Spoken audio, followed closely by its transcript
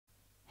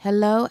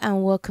Hello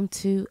and welcome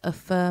to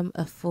Affirm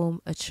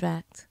Afform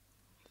Attract.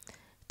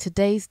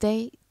 Today's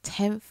date,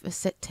 10th of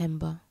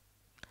September,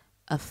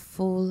 a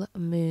full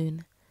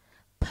moon,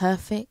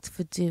 perfect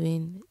for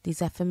doing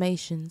these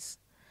affirmations.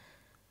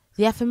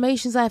 The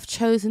affirmations I have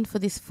chosen for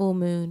this full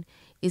moon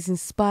is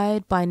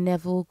inspired by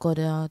Neville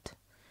Goddard.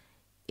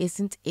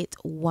 Isn't it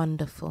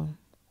wonderful?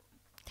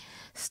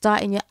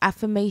 Starting your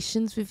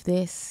affirmations with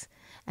this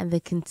and then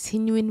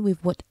continuing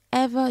with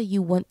whatever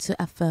you want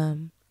to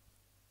affirm.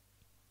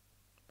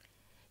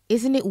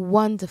 Isn't it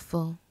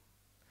wonderful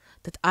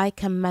that I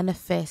can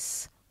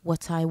manifest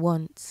what I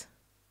want?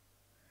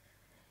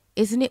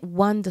 Isn't it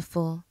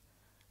wonderful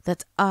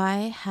that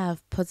I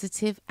have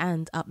positive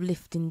and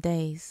uplifting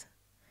days?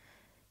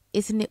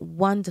 Isn't it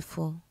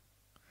wonderful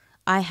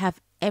I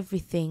have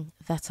everything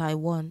that I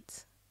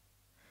want?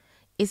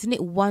 Isn't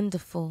it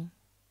wonderful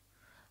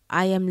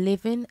I am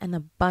living an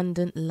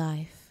abundant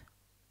life?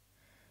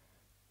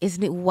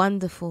 Isn't it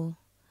wonderful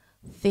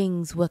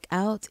things work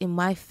out in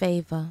my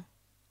favor?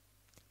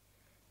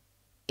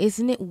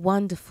 Isn't it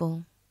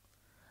wonderful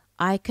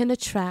I can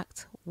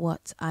attract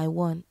what I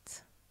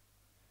want?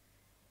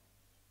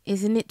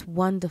 Isn't it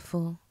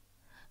wonderful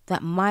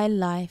that my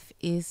life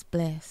is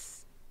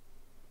blessed?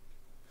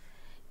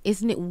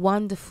 Isn't it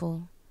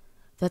wonderful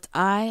that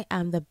I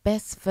am the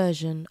best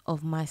version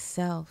of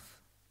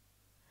myself?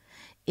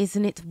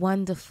 Isn't it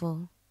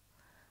wonderful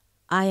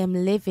I am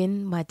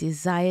living my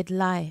desired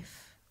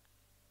life?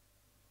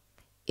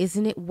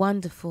 Isn't it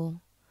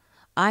wonderful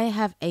I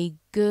have a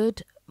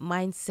good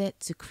mindset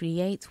to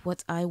create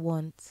what I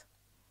want?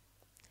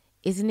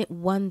 Isn't it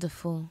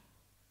wonderful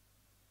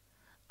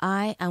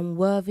I am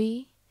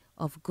worthy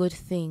of good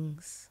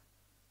things?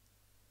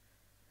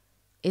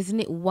 Isn't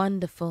it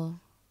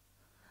wonderful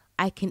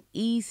I can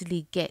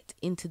easily get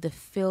into the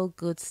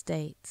feel-good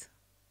state?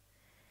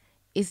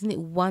 Isn't it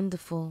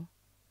wonderful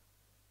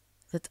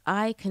that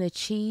I can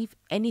achieve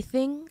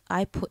anything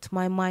I put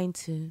my mind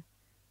to?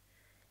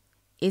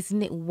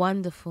 Isn't it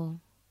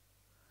wonderful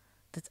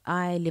that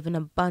I live an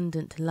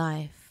abundant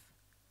life?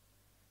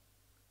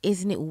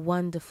 Isn't it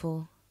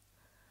wonderful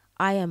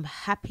I am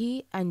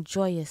happy and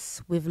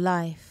joyous with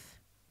life?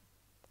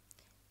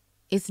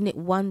 Isn't it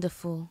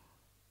wonderful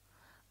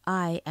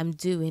I am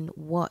doing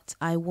what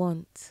I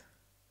want?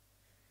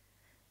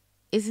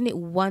 Isn't it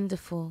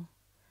wonderful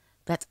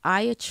that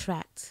I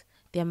attract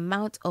the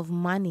amount of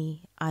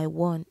money I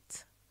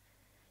want?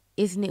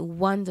 Isn't it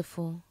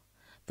wonderful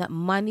that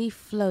money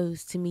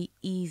flows to me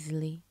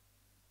easily?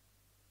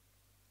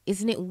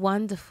 Isn't it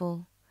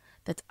wonderful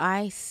that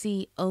I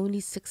see only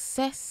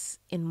success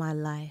in my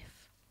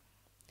life?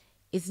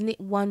 Isn't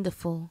it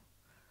wonderful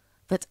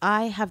that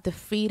I have the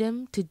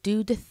freedom to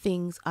do the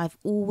things I've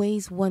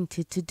always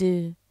wanted to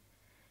do?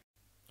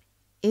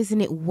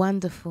 Isn't it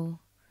wonderful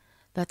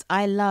that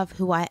I love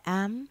who I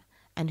am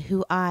and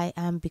who I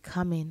am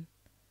becoming?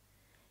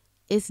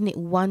 Isn't it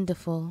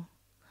wonderful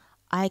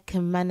I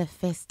can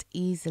manifest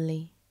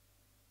easily?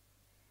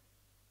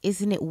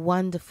 Isn't it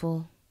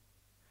wonderful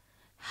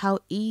how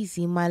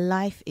easy my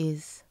life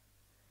is?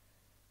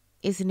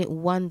 Isn't it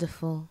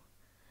wonderful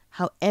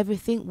how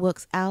everything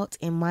works out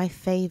in my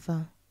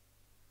favor?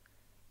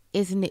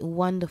 Isn't it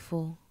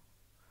wonderful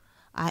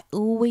I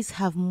always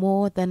have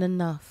more than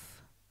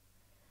enough?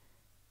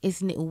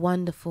 Isn't it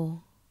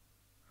wonderful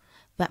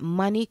that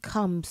money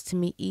comes to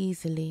me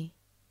easily?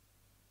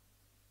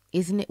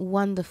 Isn't it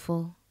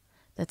wonderful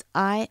that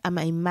I am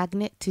a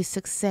magnet to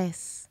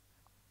success?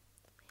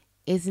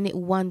 Isn't it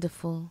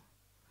wonderful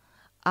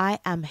I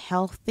am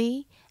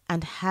healthy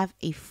and have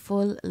a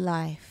full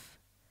life?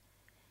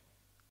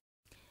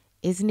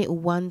 Isn't it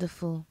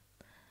wonderful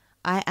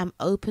I am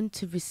open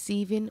to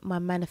receiving my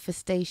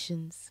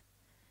manifestations?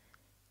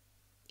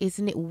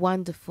 Isn't it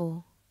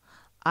wonderful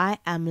I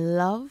am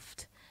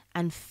loved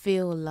and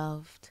feel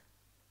loved?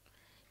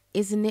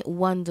 Isn't it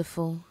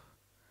wonderful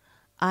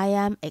I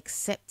am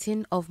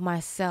accepting of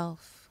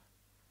myself?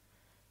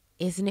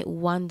 Isn't it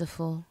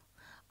wonderful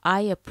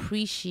I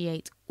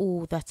appreciate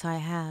all that I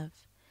have?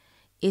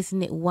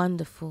 Isn't it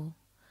wonderful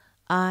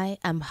I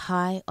am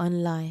high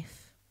on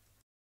life?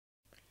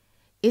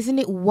 Isn't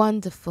it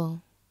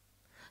wonderful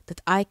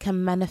that I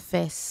can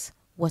manifest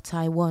what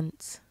I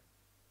want?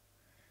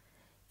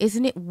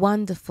 Isn't it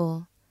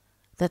wonderful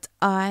that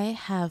I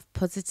have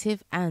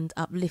positive and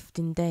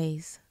uplifting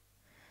days?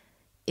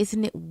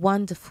 Isn't it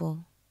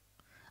wonderful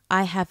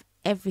I have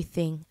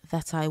everything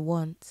that I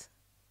want?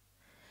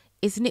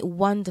 Isn't it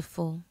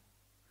wonderful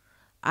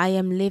I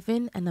am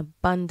living an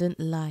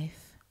abundant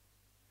life?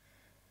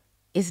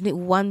 Isn't it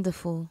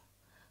wonderful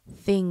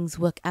things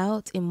work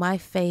out in my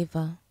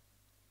favor?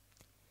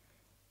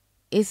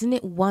 Isn't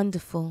it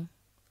wonderful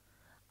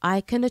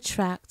I can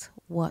attract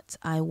what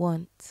I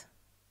want?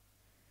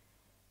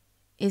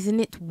 Isn't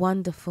it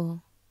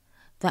wonderful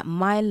that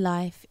my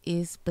life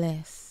is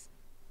blessed?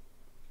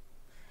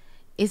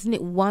 Isn't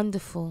it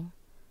wonderful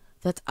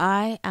that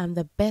I am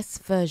the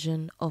best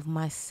version of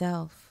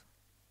myself?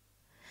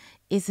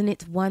 Isn't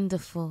it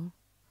wonderful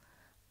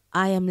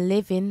I am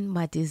living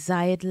my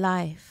desired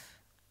life?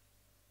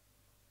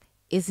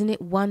 Isn't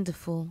it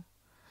wonderful?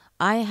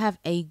 I have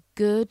a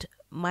good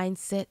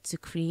mindset to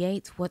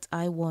create what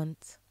I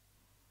want.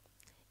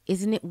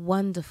 Isn't it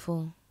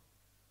wonderful?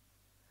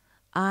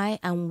 I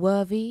am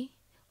worthy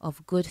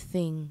of good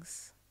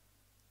things.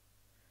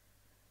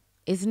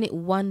 Isn't it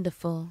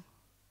wonderful?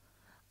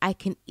 I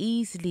can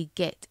easily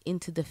get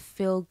into the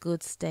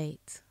feel-good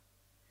state.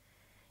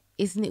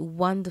 Isn't it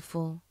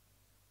wonderful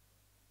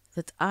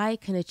that I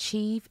can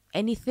achieve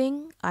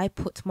anything I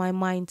put my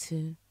mind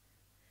to?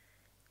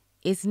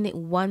 Isn't it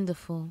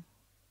wonderful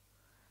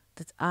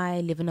that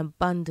I live an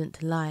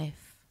abundant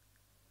life?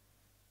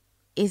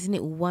 Isn't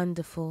it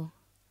wonderful?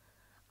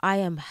 I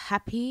am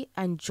happy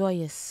and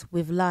joyous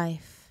with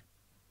life.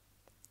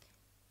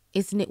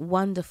 Isn't it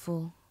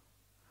wonderful?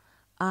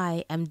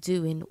 I am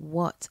doing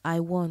what I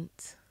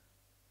want.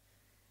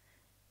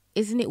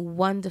 Isn't it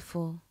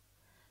wonderful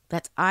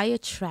that I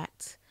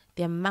attract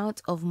the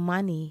amount of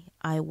money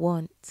I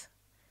want?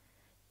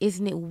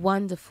 Isn't it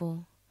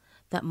wonderful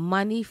that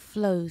money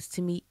flows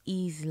to me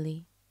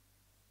easily?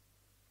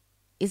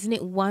 Isn't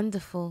it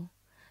wonderful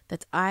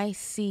that I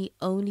see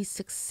only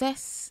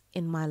success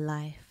in my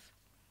life?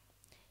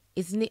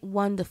 Isn't it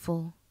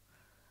wonderful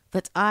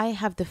that I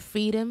have the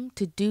freedom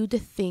to do the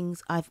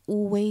things I've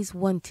always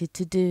wanted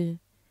to do?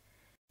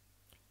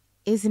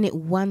 Isn't it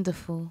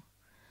wonderful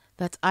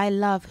that I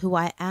love who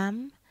I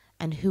am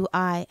and who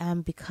I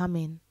am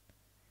becoming?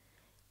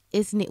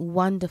 Isn't it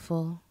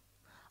wonderful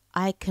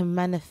I can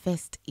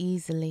manifest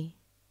easily?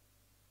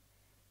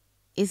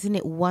 Isn't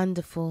it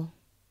wonderful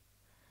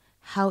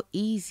how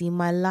easy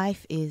my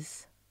life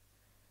is?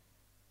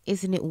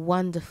 Isn't it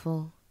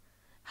wonderful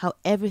how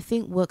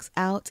everything works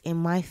out in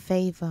my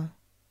favor?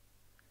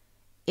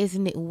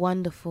 Isn't it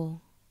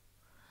wonderful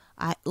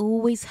I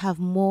always have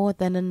more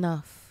than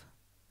enough?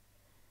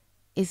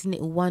 Isn't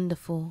it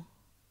wonderful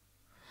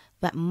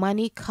that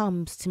money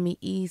comes to me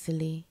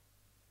easily?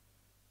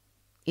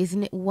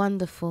 Isn't it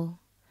wonderful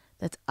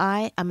that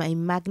I am a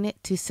magnet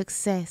to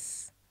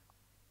success?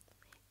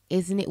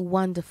 Isn't it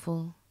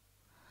wonderful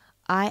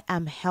I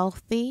am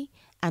healthy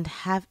and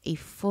have a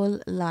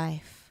full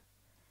life?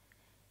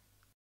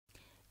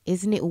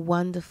 Isn't it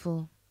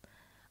wonderful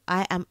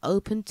I am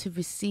open to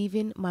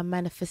receiving my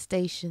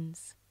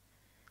manifestations?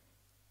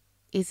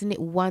 Isn't it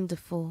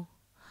wonderful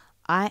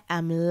I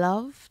am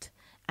loved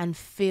and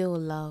feel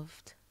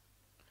loved?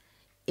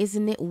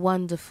 Isn't it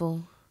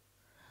wonderful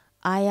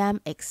I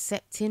am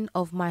accepting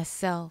of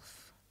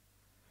myself?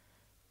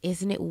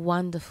 Isn't it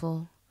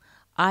wonderful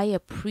I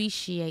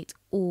appreciate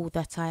all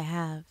that I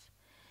have?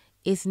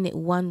 Isn't it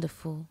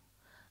wonderful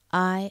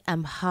I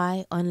am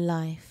high on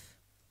life?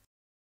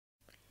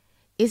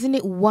 Isn't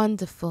it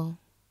wonderful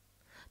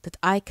that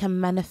I can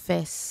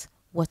manifest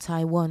what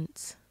I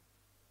want?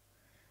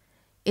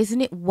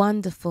 Isn't it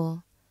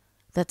wonderful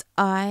that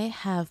I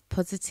have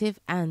positive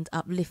and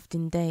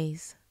uplifting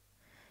days?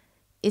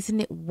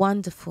 Isn't it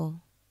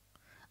wonderful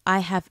I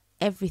have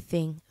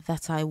everything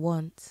that I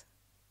want?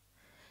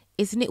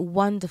 Isn't it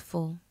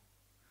wonderful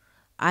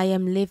I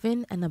am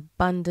living an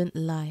abundant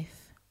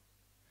life?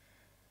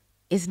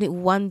 Isn't it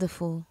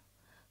wonderful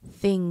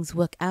things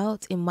work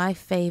out in my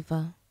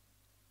favor?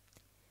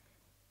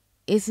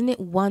 Isn't it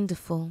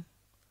wonderful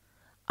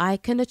I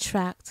can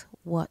attract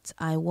what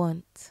I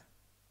want?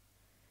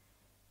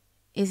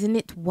 Isn't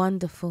it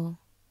wonderful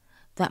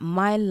that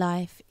my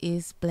life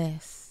is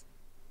blessed?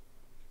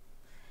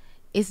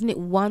 Isn't it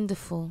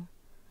wonderful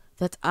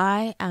that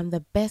I am the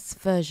best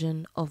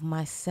version of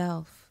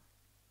myself?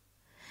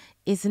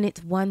 Isn't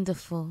it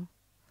wonderful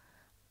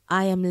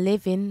I am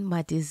living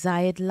my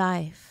desired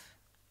life?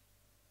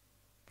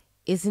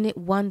 Isn't it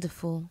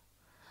wonderful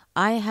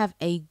I have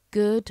a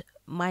good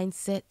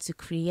mindset to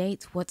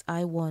create what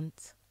I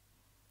want?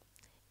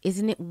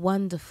 Isn't it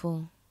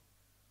wonderful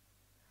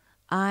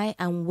I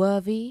am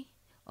worthy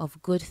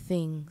of good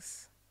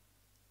things?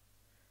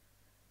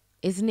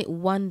 Isn't it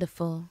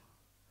wonderful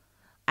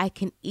I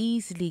can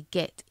easily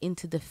get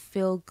into the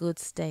feel-good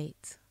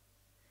state?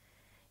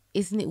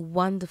 Isn't it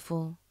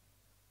wonderful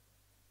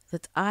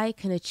that I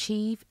can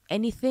achieve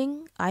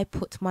anything I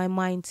put my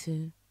mind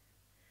to?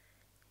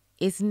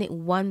 Isn't it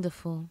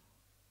wonderful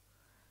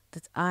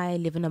that I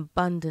live an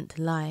abundant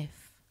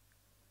life?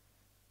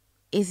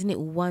 Isn't it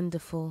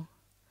wonderful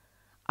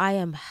I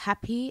am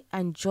happy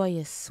and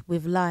joyous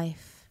with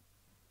life?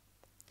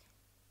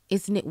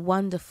 Isn't it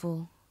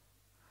wonderful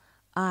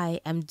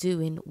I am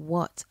doing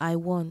what I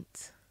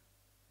want?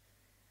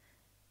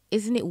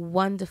 Isn't it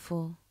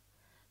wonderful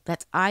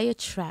that I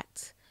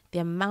attract the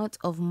amount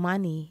of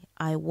money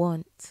I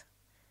want?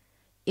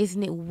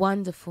 Isn't it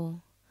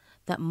wonderful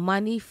that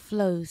money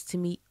flows to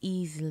me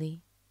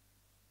easily?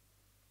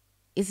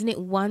 Isn't it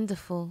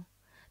wonderful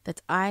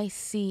that I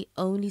see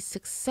only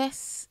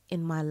success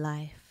in my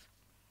life?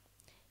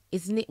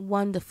 Isn't it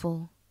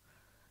wonderful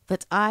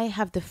that I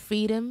have the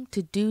freedom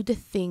to do the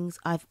things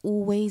I've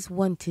always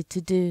wanted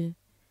to do?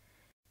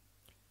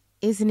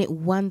 Isn't it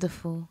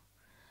wonderful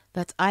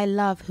that I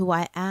love who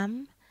I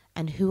am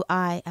and who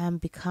I am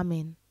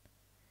becoming?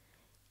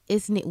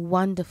 Isn't it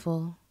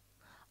wonderful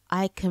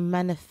I can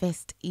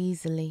manifest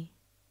easily?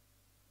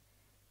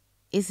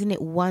 Isn't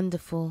it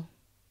wonderful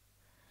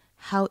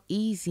how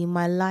easy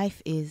my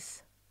life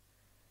is?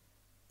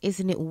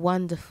 Isn't it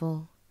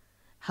wonderful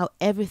how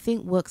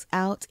everything works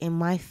out in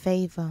my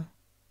favor?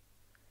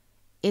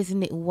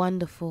 Isn't it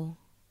wonderful?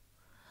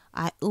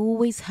 I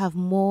always have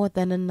more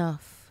than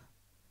enough.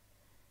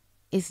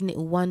 Isn't it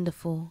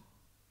wonderful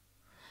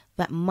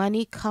that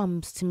money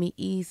comes to me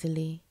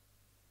easily?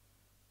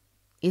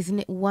 Isn't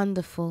it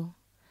wonderful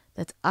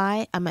that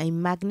I am a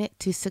magnet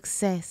to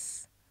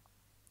success?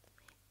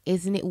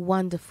 Isn't it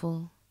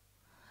wonderful?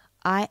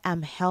 I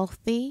am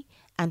healthy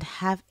and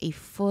have a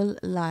full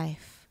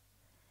life.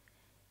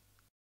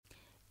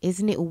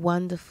 Isn't it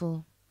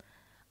wonderful?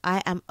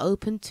 I am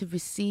open to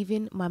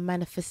receiving my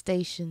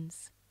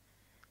manifestations.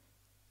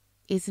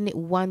 Isn't it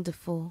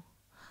wonderful?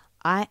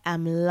 I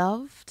am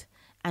loved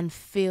and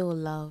feel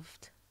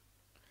loved.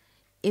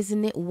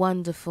 Isn't it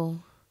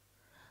wonderful?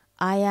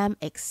 I am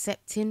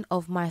accepting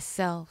of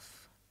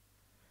myself.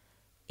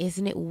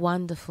 Isn't it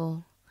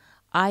wonderful?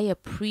 I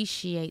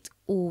appreciate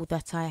all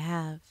that I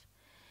have.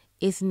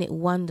 Isn't it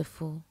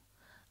wonderful?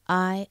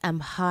 I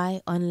am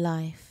high on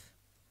life.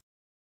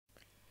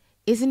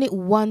 Isn't it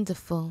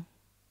wonderful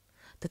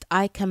that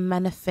I can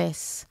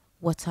manifest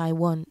what I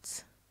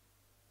want?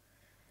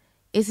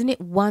 Isn't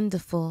it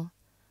wonderful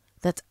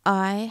that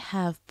I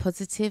have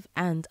positive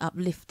and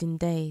uplifting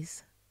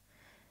days?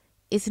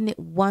 Isn't it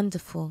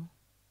wonderful?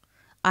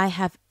 I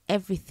have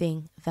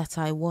everything that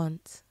I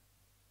want.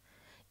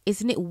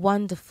 Isn't it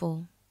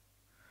wonderful?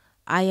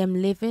 I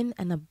am living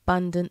an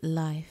abundant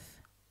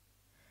life.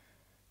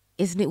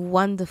 Isn't it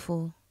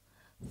wonderful?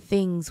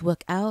 Things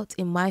work out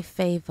in my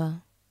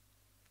favor.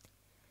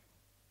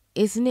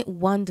 Isn't it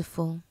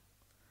wonderful?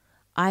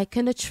 I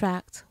can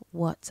attract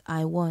what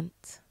I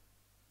want.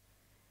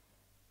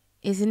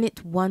 Isn't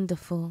it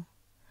wonderful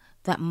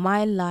that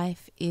my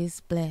life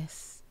is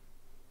blessed?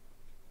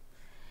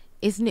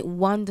 Isn't it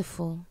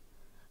wonderful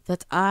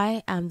that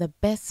I am the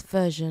best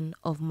version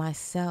of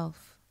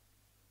myself?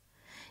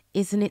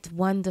 Isn't it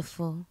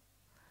wonderful?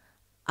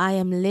 I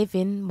am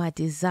living my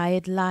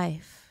desired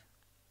life.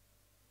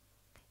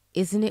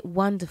 Isn't it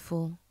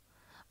wonderful?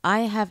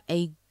 I have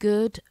a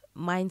good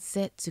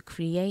mindset to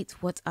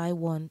create what I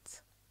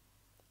want.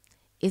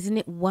 Isn't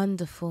it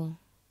wonderful?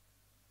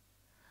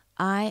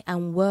 I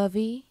am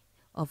worthy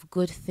of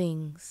good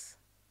things.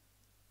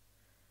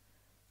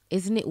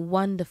 Isn't it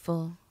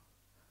wonderful?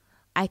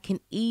 I can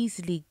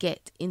easily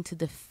get into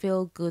the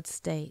feel-good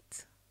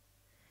state.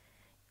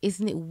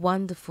 Isn't it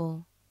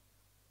wonderful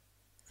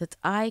that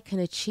I can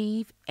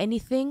achieve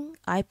anything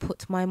I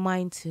put my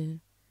mind to?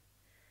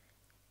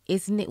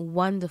 Isn't it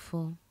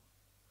wonderful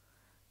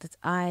that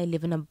I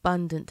live an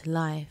abundant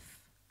life?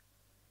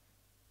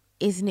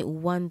 Isn't it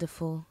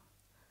wonderful?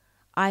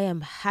 I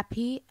am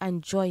happy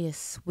and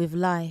joyous with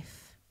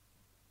life.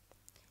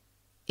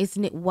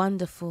 Isn't it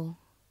wonderful?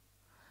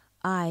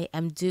 I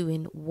am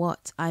doing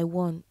what I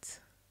want.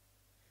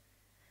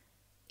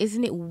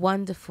 Isn't it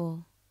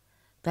wonderful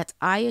that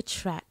I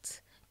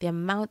attract the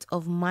amount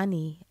of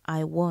money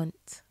I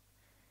want?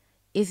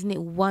 Isn't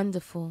it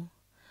wonderful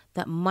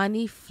that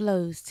money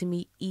flows to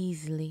me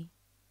easily?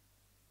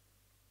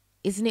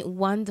 Isn't it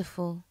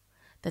wonderful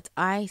that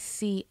I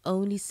see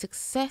only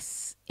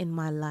success in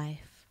my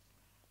life?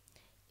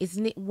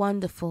 Isn't it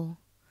wonderful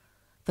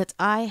that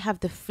I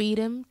have the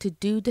freedom to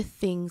do the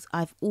things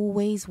I've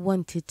always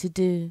wanted to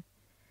do?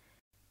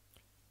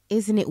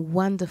 Isn't it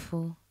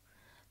wonderful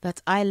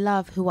that I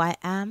love who I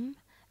am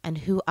and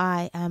who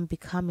I am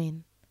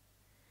becoming?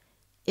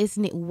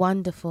 Isn't it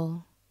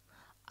wonderful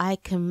I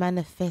can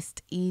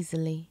manifest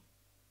easily?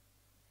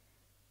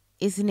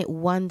 Isn't it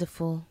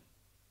wonderful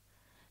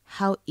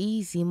how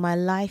easy my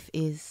life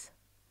is?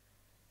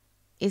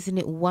 Isn't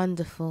it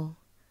wonderful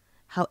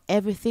how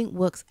everything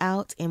works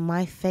out in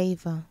my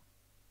favor?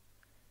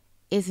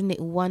 Isn't it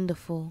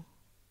wonderful?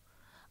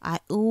 I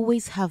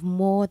always have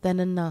more than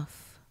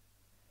enough.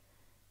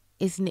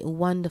 Isn't it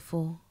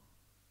wonderful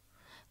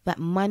that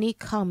money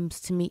comes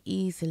to me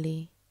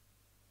easily?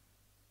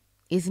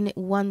 Isn't it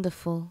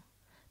wonderful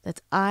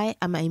that I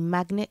am a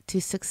magnet to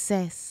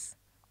success?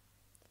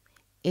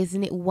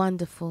 Isn't it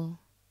wonderful?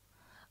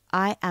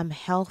 I am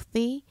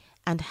healthy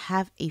and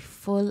have a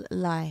full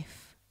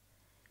life.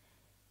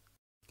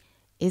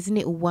 Isn't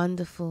it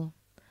wonderful?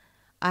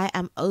 I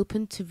am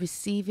open to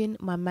receiving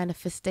my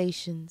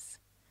manifestations.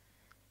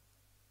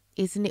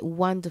 Isn't it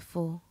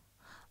wonderful?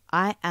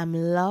 I am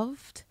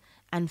loved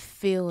and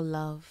feel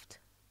loved.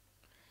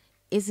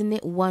 Isn't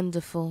it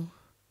wonderful?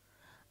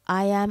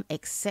 I am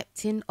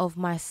accepting of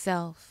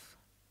myself.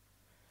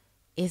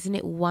 Isn't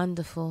it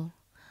wonderful?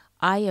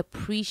 I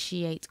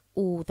appreciate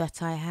all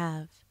that I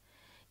have.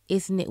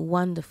 Isn't it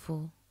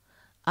wonderful?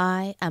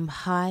 I am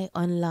high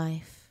on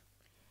life.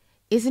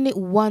 Isn't it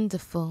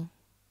wonderful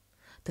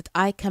that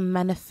I can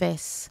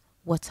manifest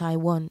what I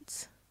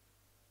want?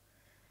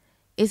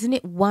 Isn't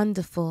it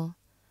wonderful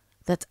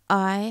that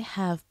I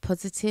have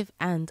positive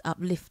and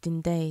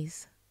uplifting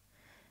days?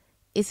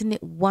 Isn't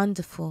it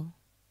wonderful?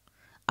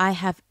 I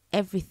have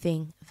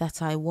everything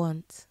that I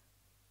want.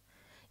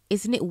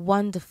 Isn't it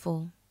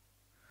wonderful?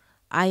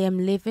 I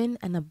am living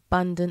an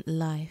abundant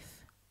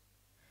life.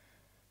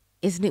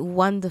 Isn't it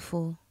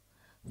wonderful?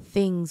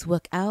 Things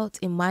work out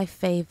in my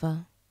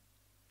favor.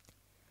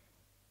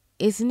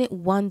 Isn't it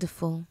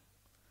wonderful?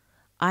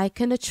 I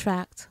can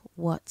attract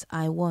what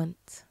I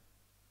want.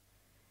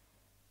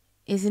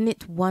 Isn't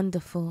it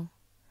wonderful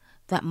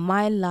that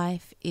my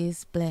life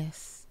is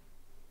blessed?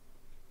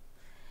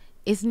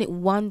 Isn't it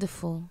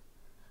wonderful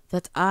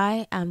that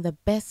I am the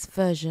best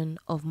version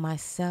of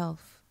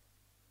myself?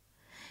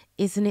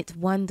 Isn't it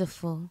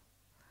wonderful?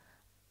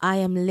 I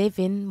am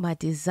living my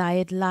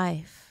desired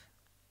life.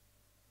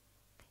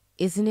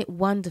 Isn't it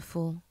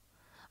wonderful?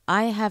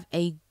 I have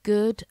a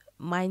good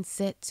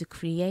mindset to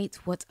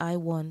create what I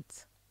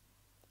want.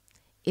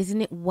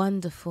 Isn't it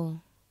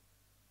wonderful?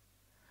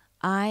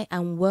 I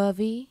am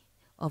worthy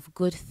of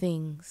good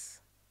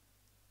things.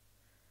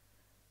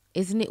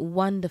 Isn't it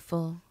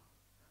wonderful?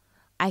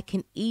 I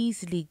can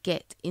easily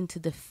get into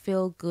the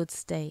feel-good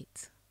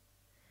state.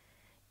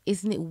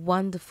 Isn't it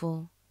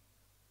wonderful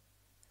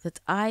that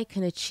I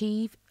can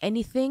achieve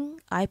anything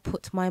I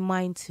put my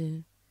mind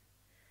to?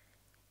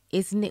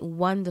 Isn't it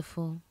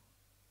wonderful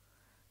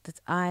that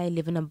I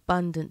live an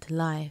abundant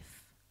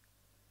life?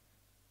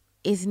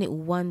 Isn't it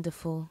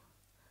wonderful?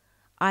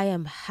 I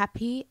am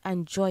happy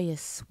and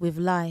joyous with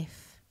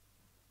life.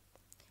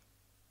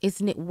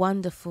 Isn't it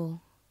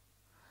wonderful?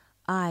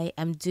 I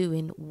am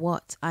doing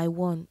what I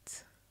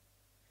want.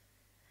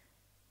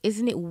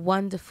 Isn't it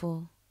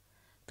wonderful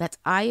that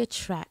I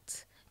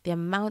attract the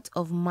amount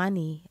of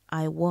money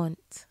I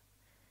want?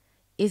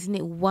 Isn't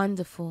it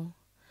wonderful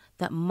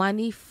that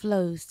money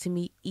flows to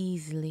me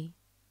easily?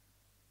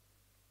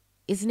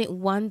 Isn't it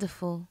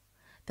wonderful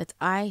that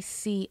I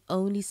see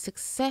only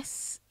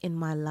success in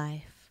my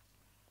life?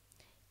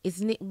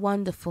 Isn't it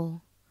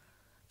wonderful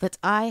that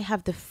I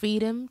have the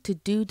freedom to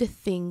do the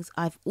things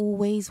I've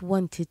always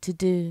wanted to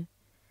do?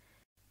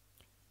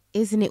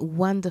 Isn't it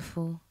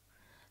wonderful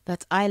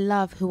that I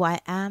love who I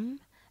am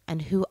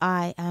and who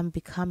I am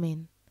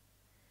becoming?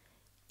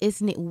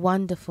 Isn't it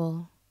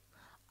wonderful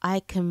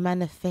I can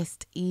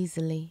manifest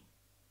easily?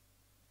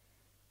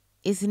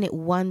 Isn't it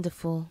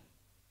wonderful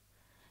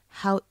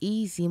how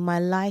easy my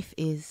life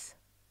is?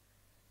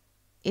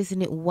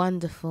 Isn't it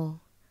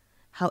wonderful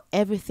how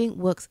everything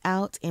works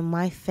out in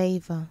my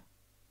favor?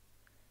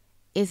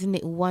 Isn't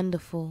it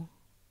wonderful?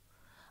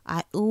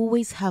 I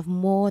always have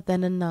more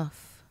than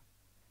enough.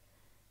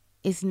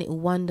 Isn't it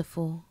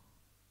wonderful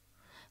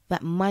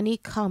that money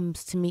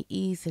comes to me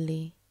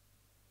easily?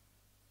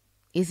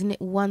 Isn't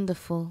it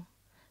wonderful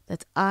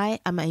that I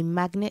am a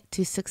magnet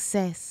to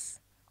success?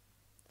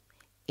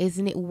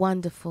 Isn't it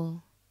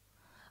wonderful?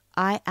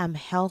 I am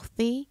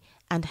healthy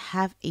and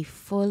have a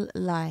full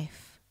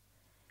life.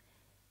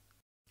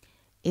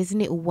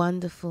 Isn't it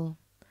wonderful?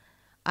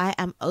 I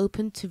am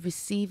open to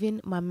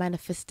receiving my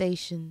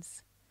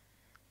manifestations.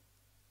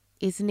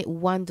 Isn't it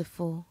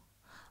wonderful?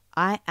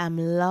 I am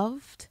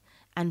loved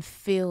and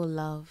feel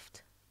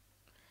loved.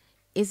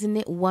 Isn't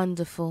it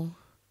wonderful?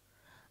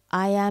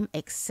 I am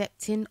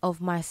accepting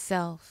of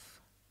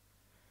myself.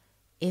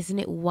 Isn't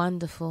it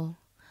wonderful?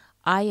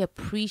 I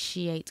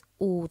appreciate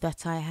all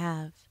that I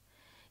have.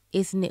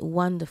 Isn't it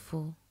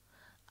wonderful?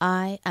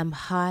 I am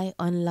high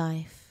on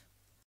life.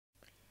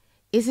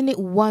 Isn't it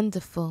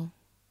wonderful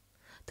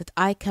that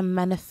I can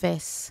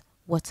manifest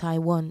what I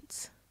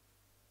want?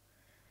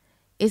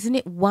 Isn't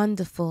it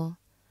wonderful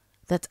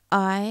that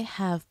I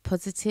have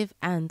positive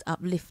and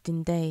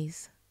uplifting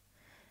days?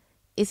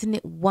 Isn't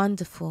it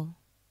wonderful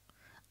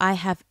I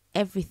have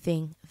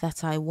everything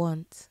that I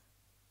want?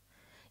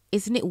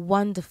 Isn't it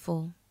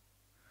wonderful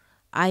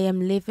I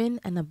am living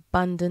an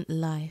abundant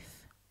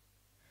life?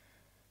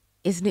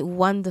 Isn't it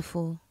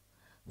wonderful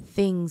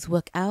things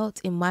work out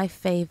in my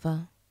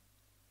favor?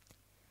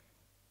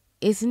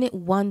 Isn't it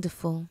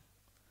wonderful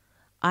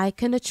I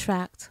can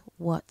attract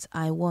what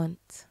I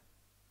want?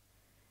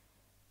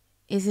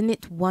 Isn't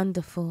it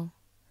wonderful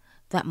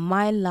that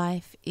my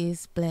life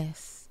is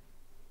blessed?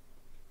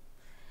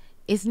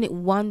 Isn't it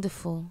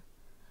wonderful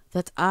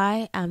that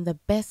I am the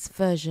best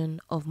version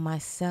of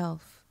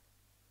myself?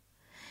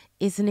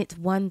 Isn't it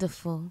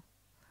wonderful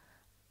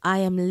I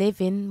am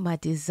living my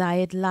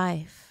desired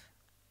life?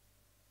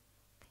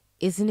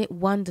 Isn't it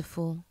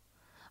wonderful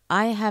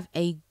I have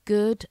a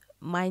good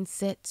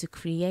mindset to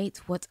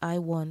create what I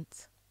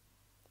want?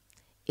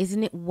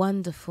 Isn't it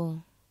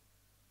wonderful?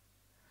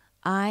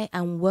 I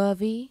am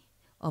worthy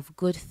of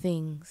good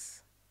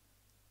things.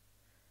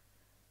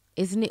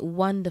 Isn't it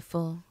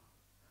wonderful?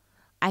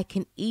 I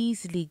can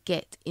easily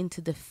get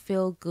into the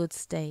feel-good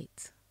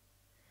state.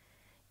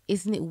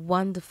 Isn't it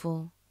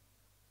wonderful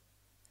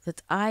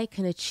that I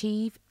can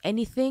achieve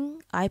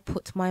anything I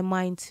put my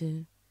mind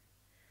to?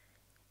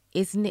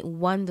 Isn't it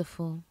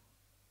wonderful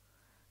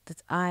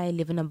that I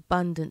live an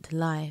abundant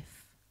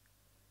life?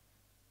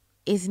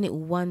 Isn't it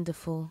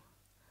wonderful?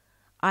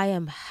 I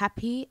am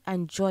happy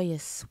and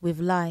joyous with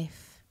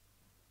life.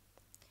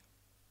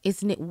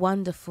 Isn't it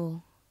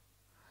wonderful?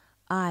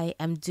 I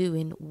am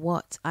doing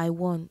what I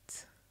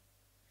want.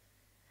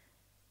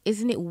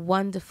 Isn't it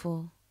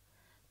wonderful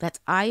that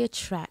I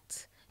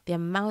attract the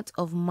amount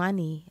of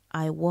money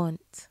I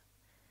want?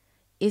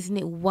 Isn't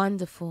it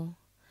wonderful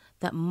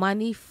that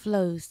money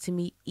flows to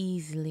me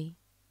easily?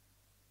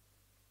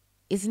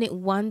 Isn't it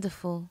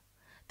wonderful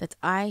that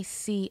I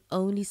see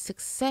only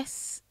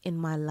success in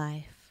my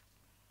life?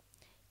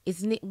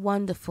 Isn't it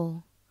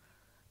wonderful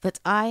that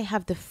I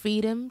have the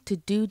freedom to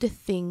do the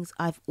things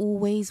I've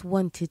always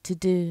wanted to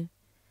do?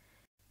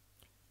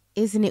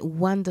 Isn't it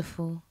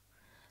wonderful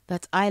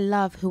that I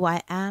love who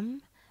I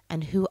am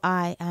and who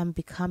I am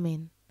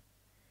becoming?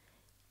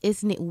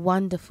 Isn't it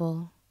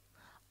wonderful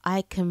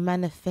I can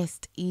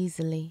manifest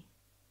easily?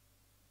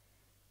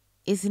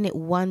 Isn't it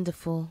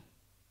wonderful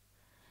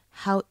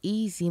how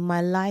easy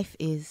my life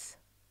is?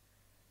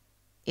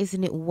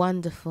 Isn't it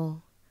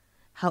wonderful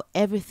how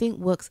everything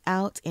works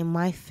out in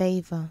my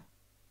favor?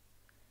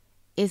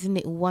 Isn't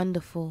it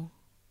wonderful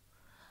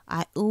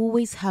I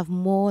always have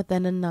more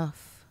than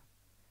enough?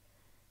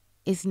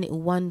 Isn't it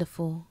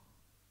wonderful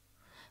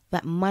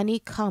that money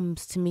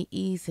comes to me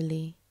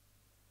easily?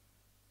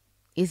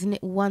 Isn't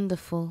it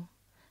wonderful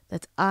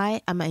that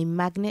I am a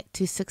magnet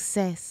to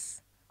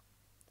success?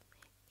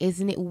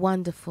 Isn't it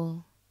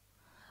wonderful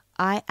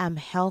I am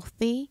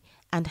healthy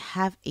and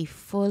have a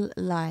full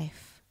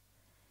life?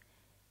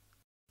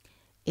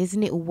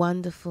 Isn't it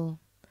wonderful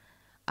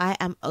I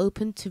am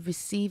open to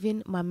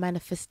receiving my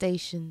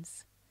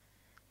manifestations?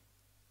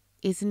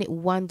 Isn't it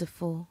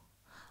wonderful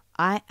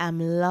I am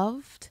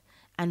loved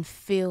and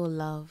feel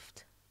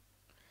loved?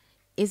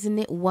 Isn't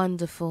it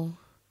wonderful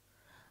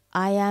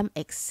I am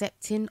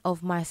accepting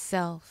of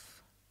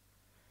myself?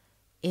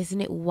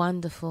 Isn't it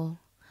wonderful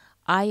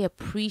I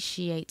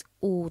appreciate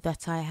all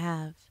that I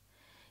have?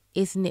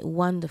 Isn't it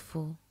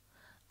wonderful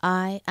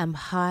I am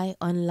high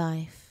on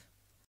life?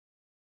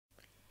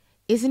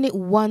 Isn't it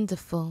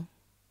wonderful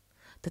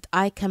that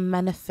I can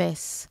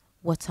manifest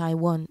what I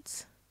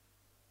want?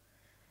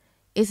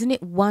 Isn't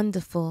it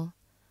wonderful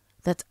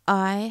that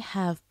I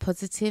have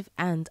positive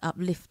and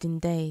uplifting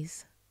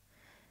days?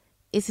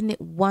 Isn't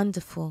it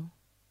wonderful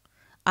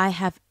I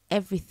have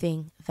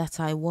everything that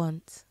I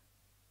want?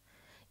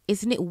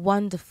 Isn't it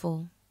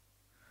wonderful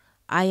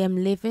I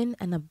am living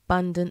an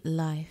abundant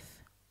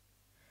life?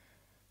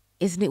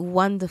 Isn't it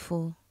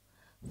wonderful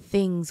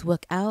things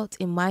work out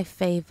in my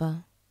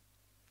favor?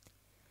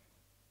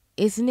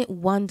 Isn't it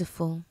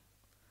wonderful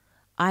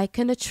I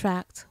can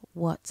attract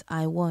what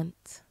I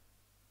want?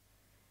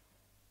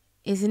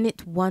 Isn't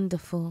it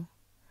wonderful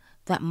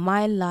that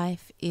my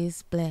life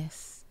is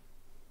blessed?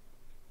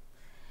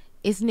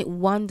 Isn't it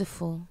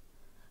wonderful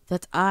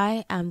that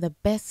I am the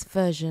best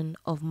version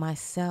of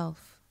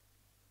myself?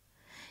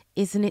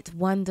 Isn't it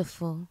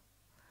wonderful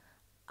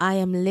I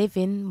am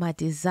living my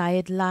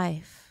desired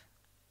life?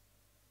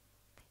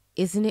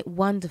 Isn't it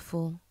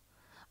wonderful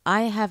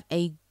I have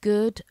a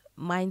good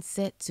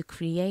mindset to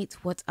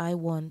create what I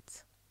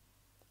want?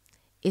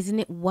 Isn't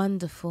it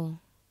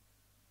wonderful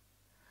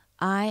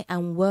I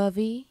am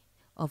worthy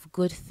of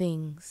good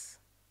things?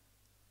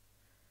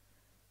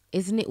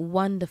 Isn't it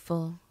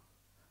wonderful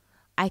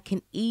I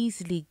can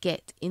easily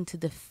get into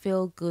the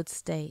feel-good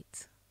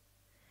state?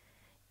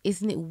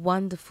 Isn't it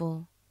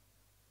wonderful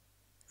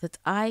that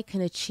I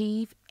can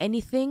achieve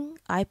anything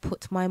I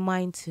put my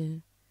mind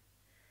to?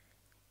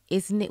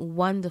 Isn't it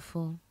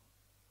wonderful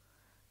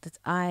that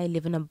I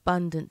live an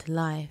abundant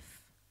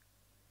life?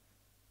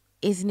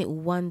 Isn't it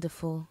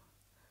wonderful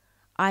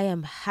I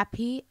am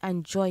happy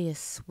and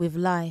joyous with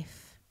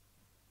life?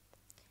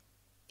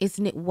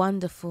 Isn't it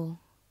wonderful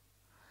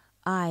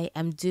I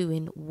am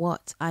doing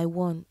what I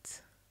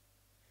want?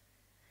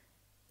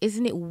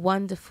 Isn't it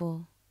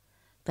wonderful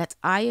that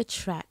I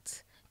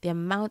attract the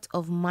amount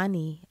of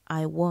money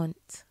I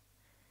want?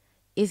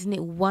 Isn't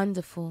it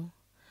wonderful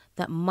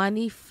that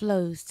money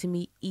flows to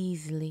me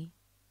easily?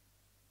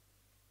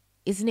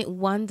 Isn't it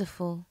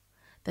wonderful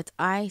that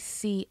I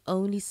see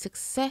only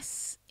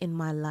success in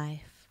my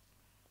life?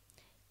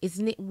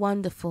 Isn't it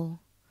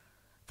wonderful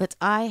that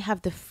I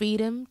have the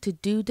freedom to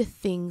do the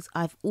things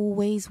I've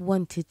always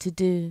wanted to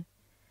do?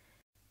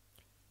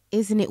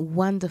 Isn't it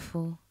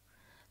wonderful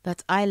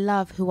that I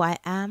love who I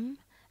am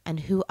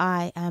and who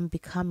I am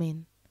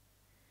becoming?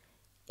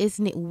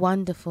 Isn't it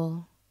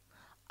wonderful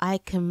I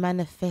can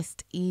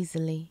manifest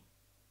easily?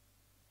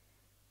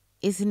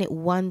 Isn't it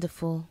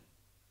wonderful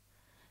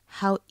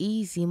how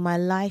easy my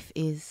life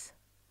is?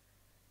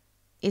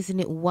 Isn't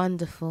it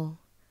wonderful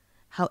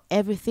how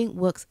everything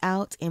works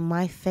out in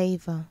my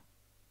favor?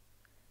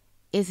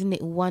 Isn't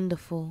it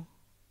wonderful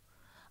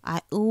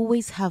I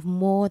always have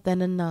more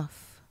than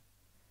enough?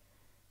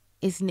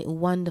 Isn't it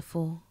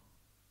wonderful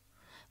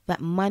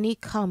that money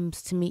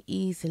comes to me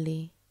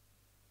easily?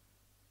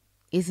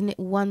 Isn't it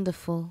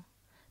wonderful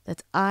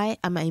that I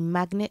am a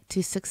magnet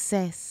to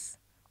success?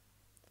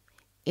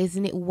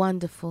 Isn't it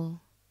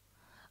wonderful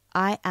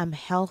I am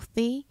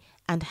healthy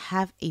and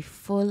have a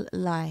full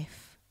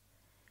life?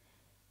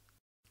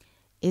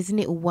 Isn't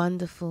it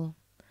wonderful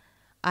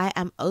I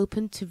am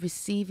open to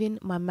receiving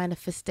my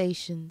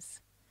manifestations?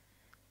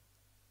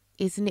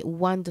 Isn't it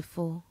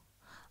wonderful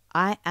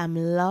I am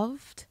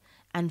loved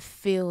and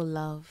feel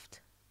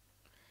loved?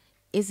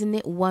 Isn't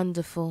it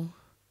wonderful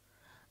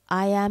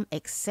I am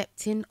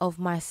accepting of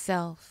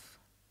myself.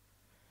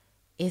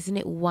 Isn't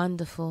it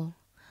wonderful?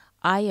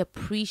 I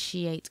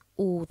appreciate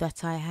all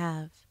that I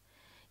have.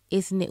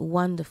 Isn't it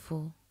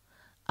wonderful?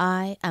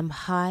 I am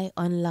high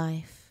on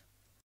life.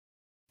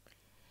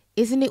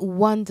 Isn't it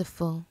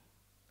wonderful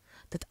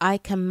that I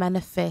can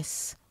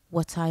manifest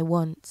what I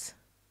want?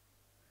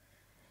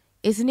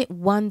 Isn't it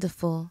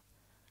wonderful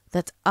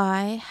that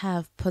I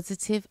have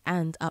positive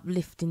and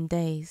uplifting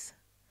days?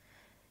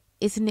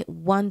 Isn't it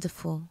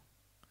wonderful?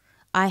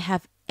 I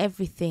have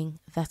everything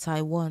that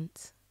I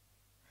want.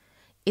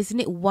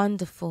 Isn't it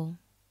wonderful?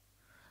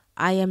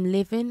 I am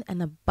living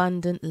an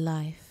abundant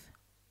life.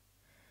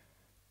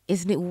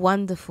 Isn't it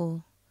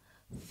wonderful?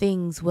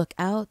 Things work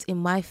out in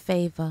my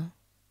favor.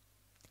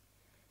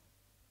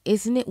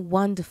 Isn't it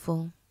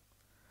wonderful?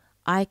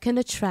 I can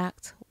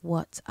attract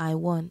what I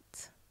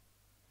want.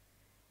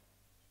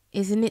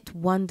 Isn't it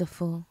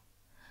wonderful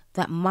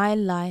that my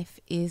life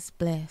is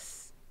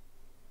blessed?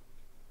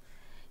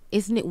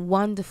 Isn't it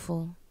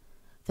wonderful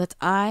that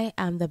I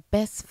am the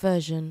best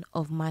version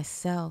of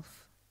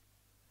myself?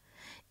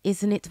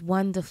 Isn't it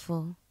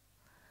wonderful?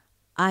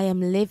 I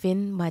am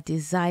living my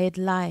desired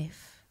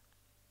life.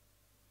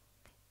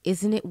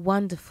 Isn't it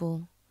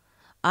wonderful?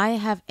 I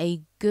have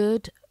a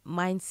good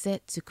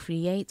mindset to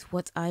create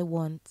what I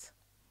want.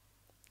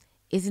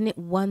 Isn't it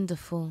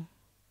wonderful?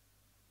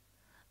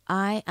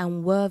 I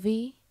am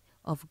worthy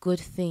of good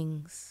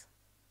things.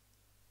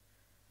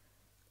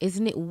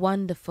 Isn't it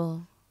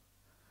wonderful?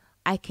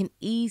 I can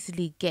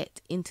easily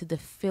get into the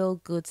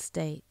feel-good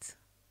state.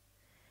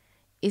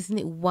 Isn't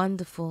it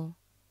wonderful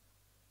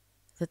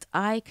that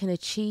I can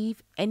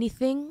achieve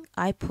anything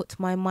I put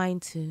my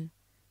mind to?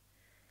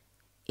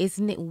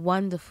 Isn't it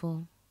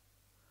wonderful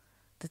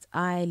that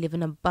I live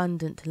an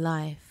abundant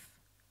life?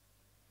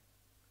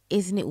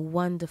 Isn't it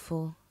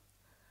wonderful?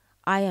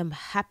 I am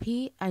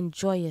happy and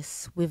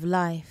joyous with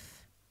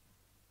life.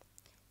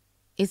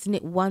 Isn't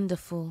it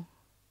wonderful?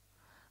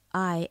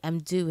 I am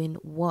doing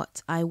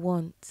what I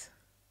want.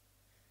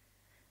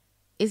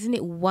 Isn't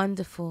it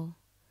wonderful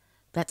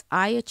that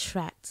I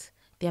attract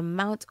the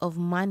amount of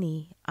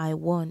money I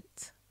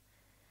want?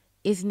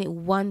 Isn't it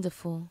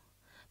wonderful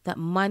that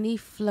money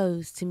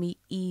flows to me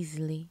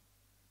easily?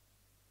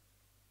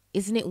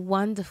 Isn't it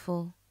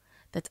wonderful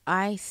that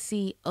I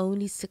see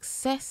only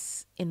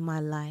success in my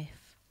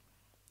life?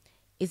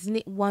 Isn't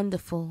it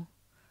wonderful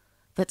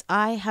that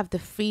I have the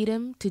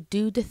freedom to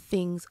do the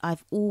things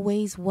I've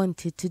always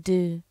wanted to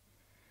do?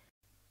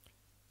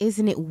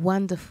 Isn't it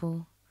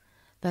wonderful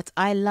that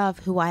I love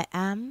who I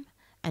am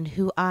and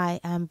who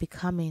I am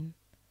becoming?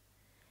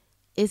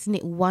 Isn't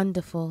it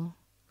wonderful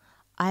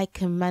I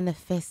can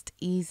manifest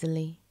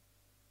easily?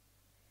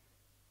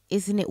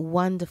 Isn't it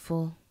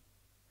wonderful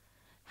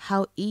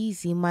how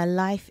easy my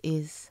life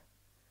is?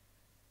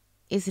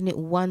 Isn't it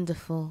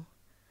wonderful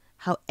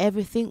how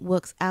everything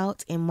works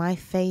out in my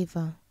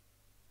favor?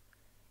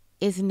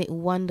 Isn't it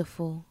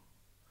wonderful?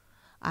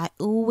 I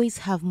always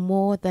have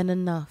more than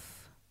enough.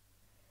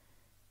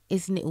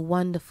 Isn't it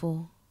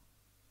wonderful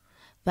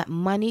that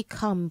money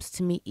comes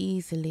to me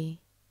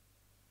easily?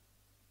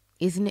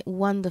 Isn't it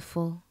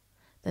wonderful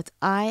that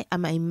I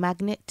am a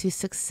magnet to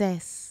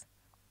success?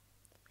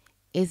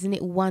 Isn't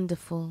it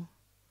wonderful?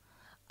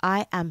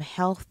 I am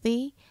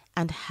healthy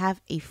and have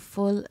a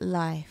full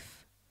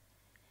life.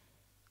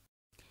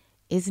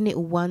 Isn't it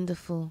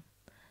wonderful?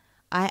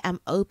 I am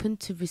open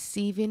to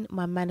receiving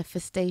my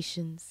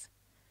manifestations.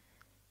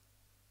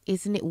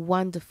 Isn't it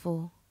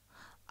wonderful?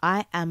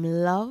 I am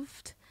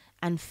loved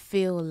and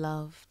feel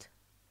loved.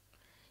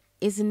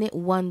 Isn't it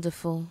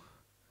wonderful?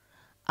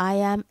 I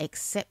am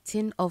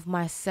accepting of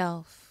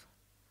myself.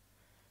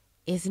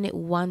 Isn't it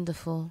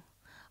wonderful?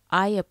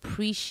 I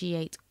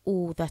appreciate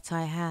all that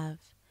I have.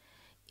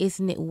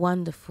 Isn't it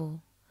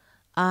wonderful?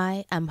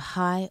 I am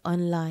high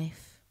on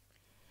life.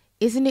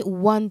 Isn't it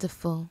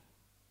wonderful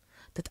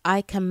that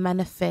I can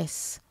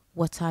manifest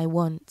what I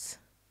want?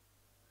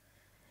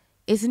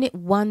 Isn't it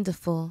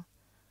wonderful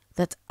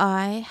that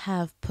I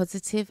have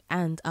positive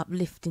and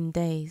uplifting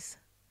days?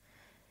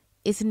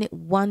 Isn't it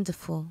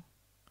wonderful?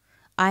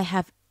 I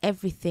have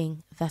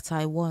everything that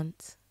I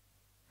want.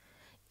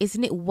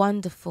 Isn't it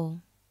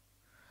wonderful?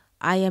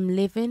 I am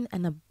living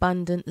an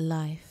abundant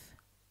life.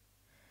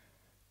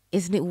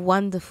 Isn't it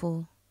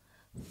wonderful?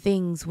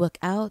 Things work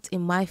out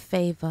in my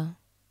favor.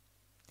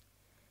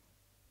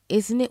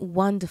 Isn't it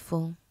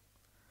wonderful?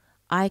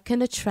 I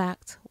can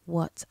attract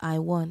what I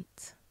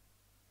want.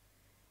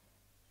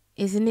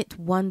 Isn't it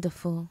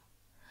wonderful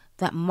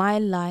that my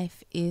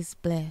life is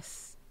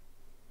blessed?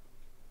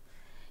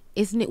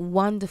 Isn't it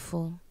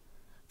wonderful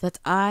that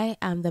I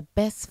am the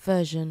best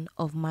version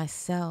of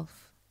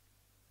myself?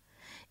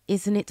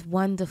 Isn't it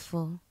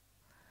wonderful?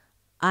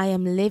 I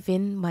am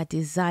living my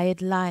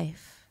desired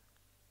life.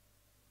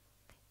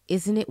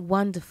 Isn't it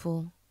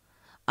wonderful?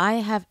 I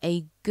have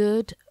a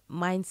good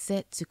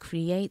mindset to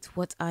create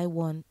what I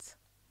want.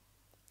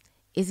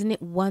 Isn't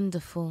it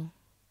wonderful?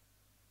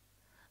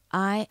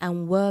 I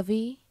am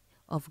worthy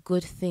of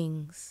good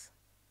things.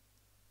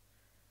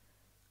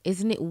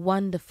 Isn't it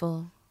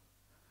wonderful?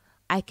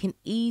 I can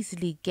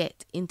easily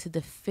get into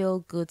the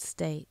feel-good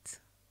state.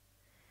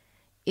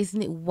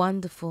 Isn't it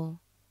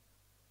wonderful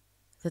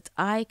that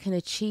I can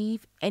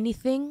achieve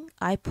anything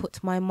I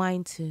put my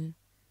mind to?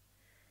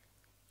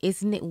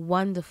 Isn't it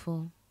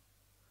wonderful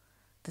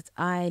that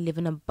I live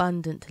an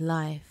abundant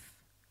life?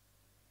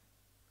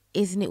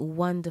 Isn't it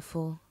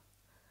wonderful?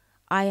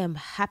 I am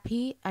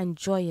happy and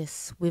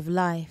joyous with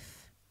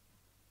life.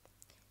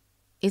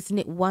 Isn't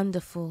it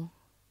wonderful?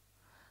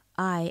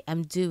 I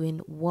am doing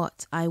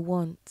what I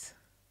want.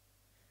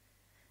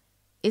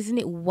 Isn't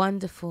it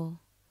wonderful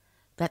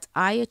that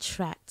I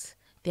attract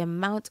the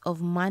amount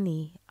of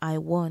money I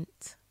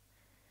want?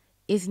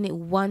 Isn't it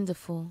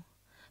wonderful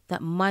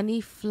that money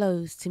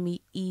flows to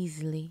me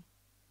easily?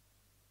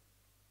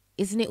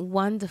 Isn't it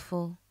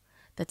wonderful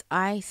that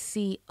I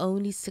see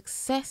only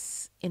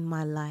success in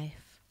my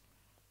life?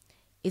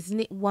 Isn't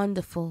it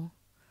wonderful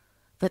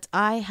that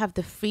I have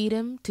the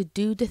freedom to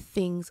do the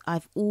things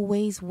I've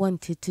always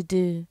wanted to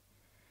do?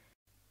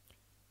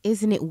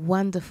 Isn't it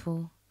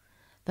wonderful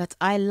that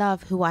I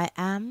love who I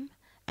am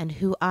and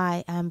who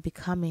I am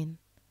becoming?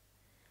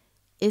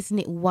 Isn't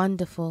it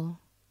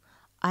wonderful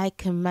I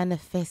can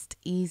manifest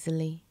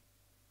easily?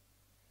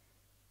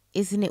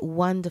 Isn't it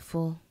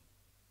wonderful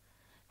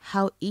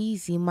how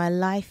easy my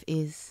life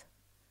is?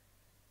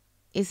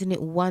 Isn't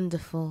it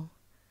wonderful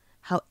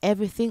how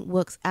everything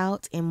works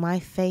out in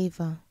my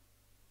favor?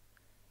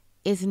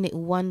 Isn't it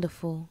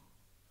wonderful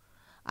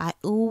I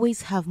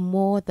always have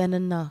more than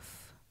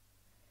enough?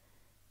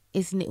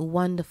 Isn't it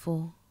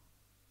wonderful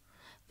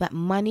that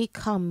money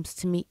comes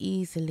to me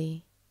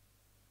easily?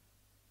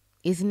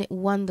 Isn't it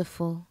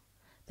wonderful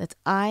that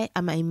I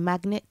am a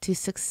magnet to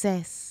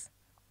success?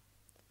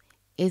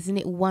 Isn't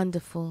it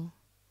wonderful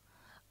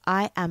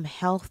I am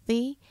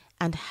healthy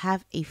and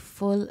have a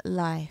full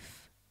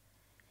life?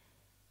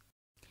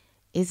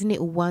 Isn't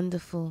it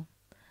wonderful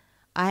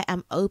I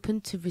am open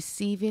to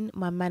receiving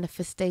my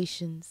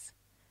manifestations?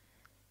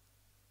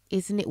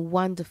 Isn't it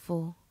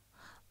wonderful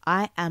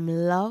I am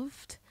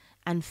loved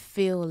and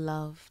feel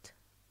loved?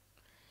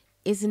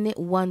 Isn't it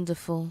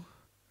wonderful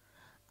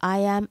I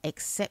am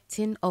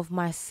accepting of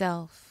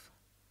myself?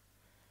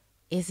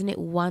 Isn't it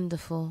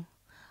wonderful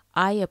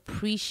I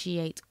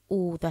appreciate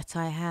all that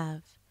I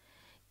have?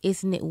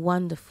 Isn't it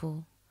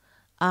wonderful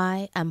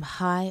I am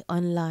high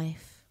on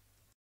life?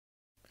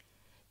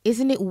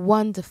 Isn't it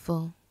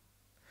wonderful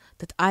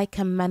that I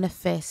can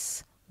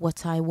manifest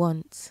what I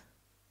want?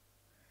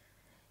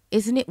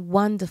 Isn't it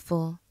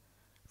wonderful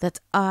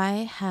that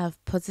I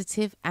have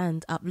positive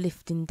and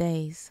uplifting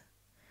days?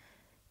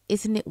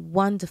 Isn't it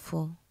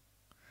wonderful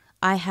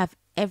I have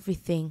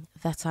everything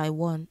that I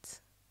want?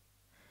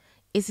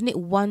 Isn't it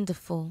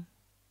wonderful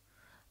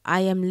I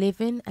am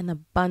living an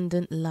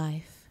abundant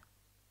life?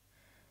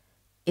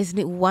 Isn't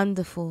it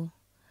wonderful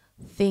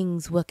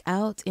things work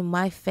out in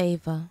my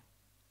favor?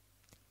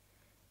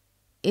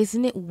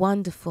 Isn't it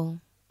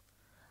wonderful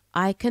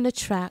I can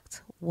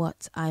attract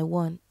what I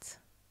want?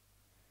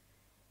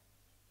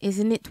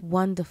 Isn't it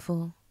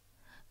wonderful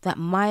that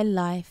my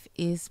life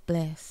is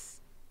blessed?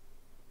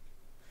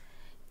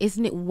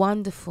 Isn't it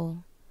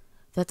wonderful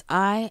that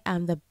I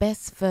am the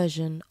best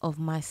version of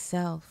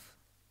myself?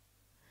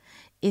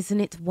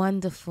 Isn't it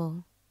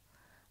wonderful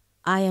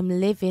I am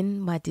living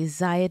my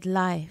desired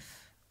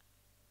life?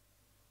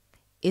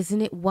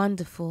 Isn't it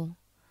wonderful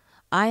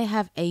I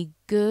have a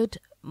good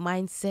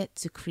mindset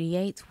to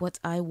create what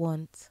I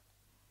want?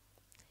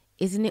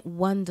 Isn't it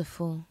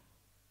wonderful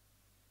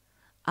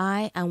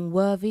I am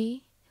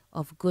worthy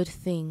of good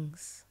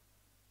things?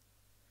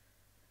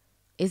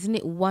 Isn't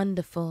it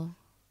wonderful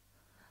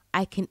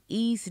I can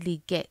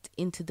easily get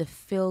into the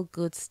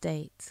feel-good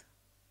state?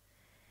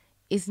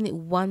 Isn't it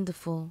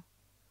wonderful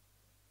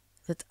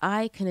that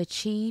I can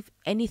achieve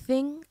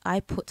anything I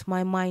put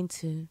my mind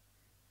to?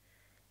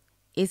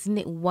 Isn't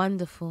it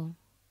wonderful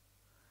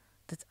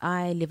that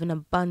I live an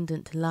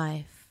abundant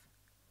life?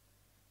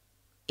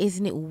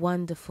 Isn't it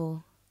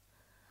wonderful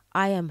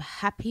I am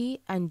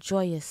happy and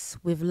joyous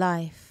with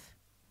life?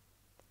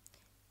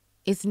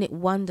 Isn't it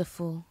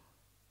wonderful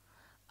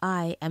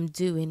I am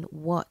doing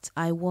what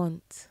I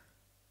want?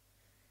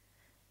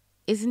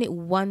 Isn't it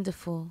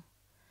wonderful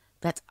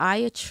that I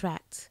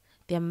attract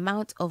the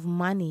amount of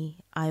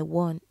money I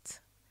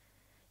want?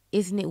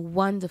 Isn't it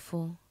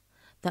wonderful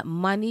that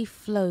money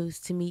flows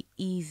to me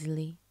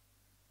easily?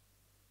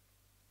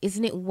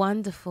 Isn't it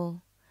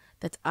wonderful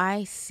that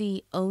I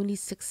see only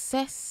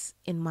success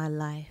in my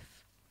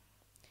life?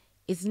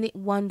 Isn't it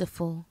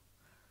wonderful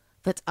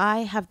that I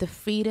have the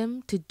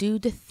freedom to do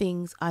the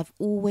things I've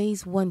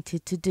always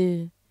wanted to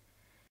do?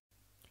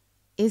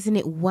 Isn't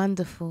it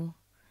wonderful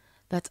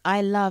that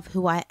I love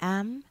who I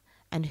am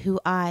and who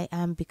I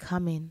am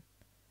becoming?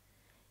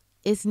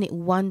 Isn't it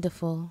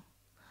wonderful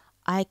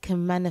I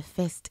can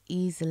manifest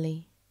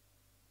easily?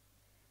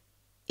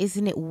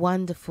 Isn't it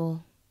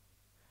wonderful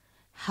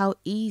how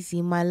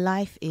easy my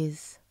life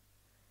is?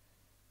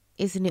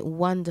 Isn't it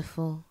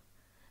wonderful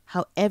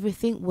how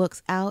everything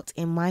works out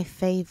in my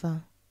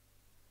favor?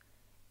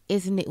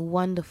 Isn't it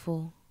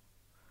wonderful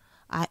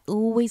I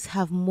always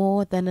have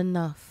more than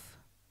enough?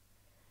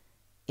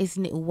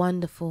 Isn't it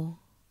wonderful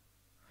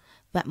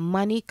that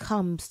money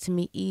comes to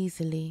me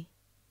easily?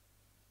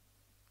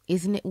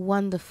 Isn't it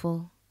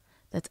wonderful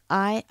that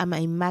I am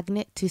a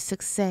magnet to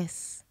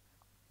success?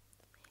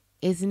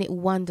 Isn't it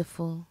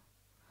wonderful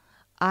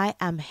I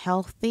am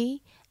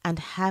healthy and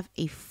have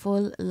a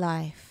full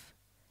life?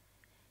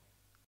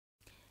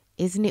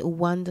 Isn't it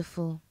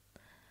wonderful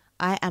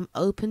I am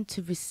open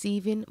to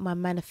receiving my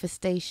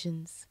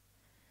manifestations?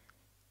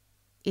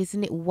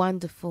 Isn't it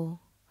wonderful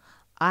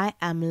I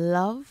am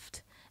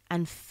loved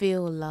and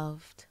feel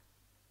loved?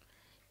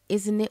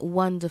 Isn't it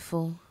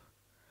wonderful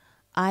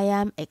I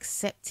am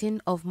accepting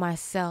of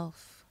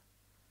myself?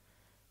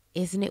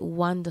 Isn't it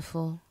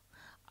wonderful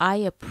I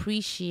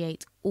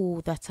appreciate all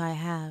that I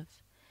have?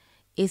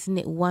 Isn't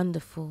it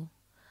wonderful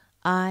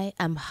I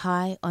am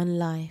high on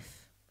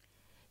life?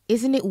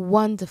 Isn't it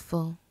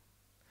wonderful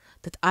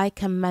that I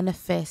can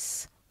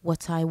manifest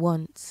what I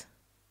want?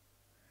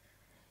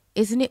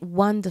 Isn't it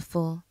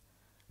wonderful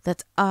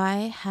that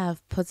I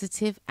have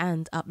positive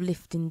and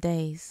uplifting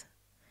days?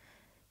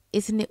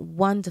 Isn't it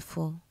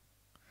wonderful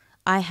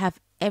I have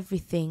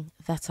everything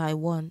that I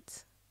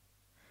want?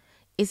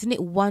 Isn't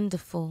it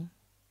wonderful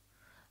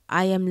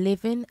I am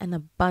living an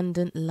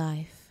abundant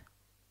life?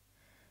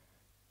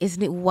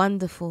 Isn't it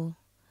wonderful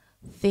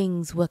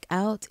things work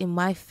out in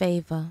my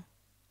favor?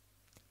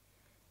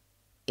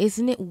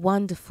 Isn't it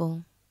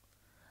wonderful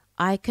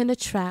I can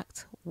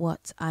attract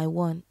what I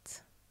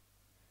want?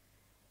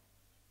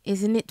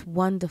 Isn't it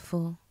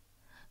wonderful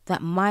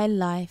that my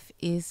life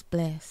is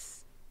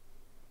blessed?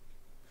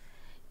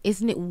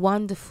 Isn't it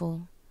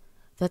wonderful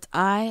that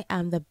I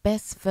am the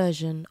best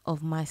version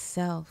of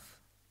myself?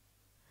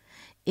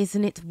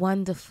 Isn't it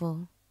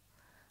wonderful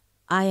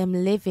I am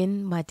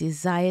living my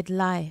desired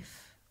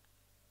life?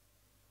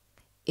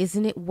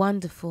 Isn't it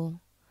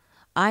wonderful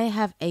I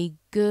have a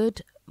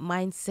good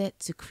mindset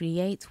to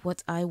create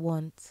what I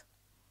want?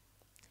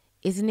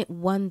 Isn't it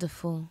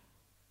wonderful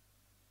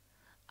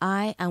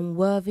I am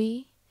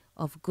worthy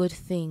of good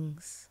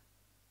things?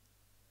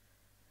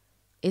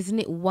 Isn't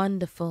it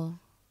wonderful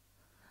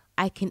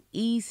I can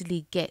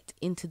easily get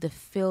into the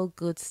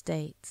feel-good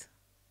state?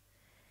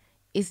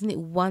 Isn't it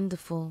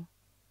wonderful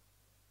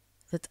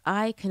that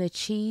I can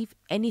achieve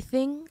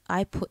anything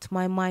I put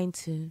my mind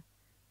to?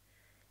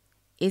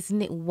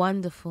 Isn't it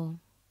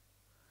wonderful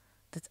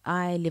that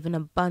I live an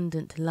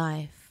abundant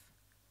life?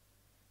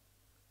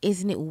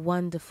 Isn't it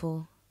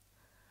wonderful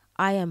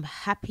I am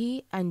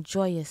happy and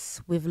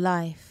joyous with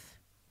life?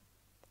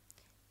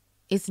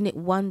 Isn't it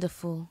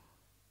wonderful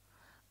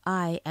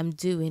I am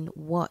doing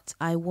what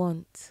I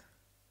want?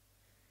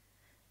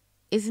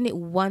 Isn't it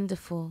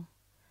wonderful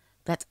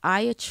that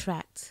I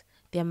attract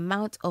the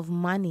amount of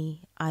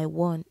money I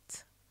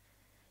want?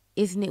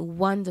 Isn't it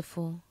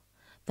wonderful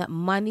that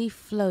money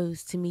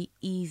flows to me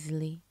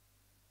easily?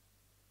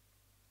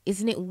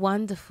 Isn't it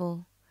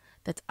wonderful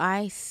that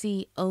I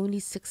see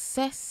only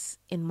success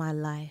in my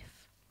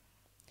life?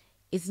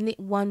 Isn't it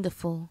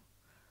wonderful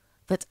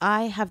that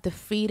I have the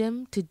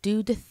freedom to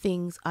do the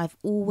things I've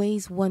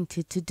always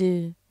wanted to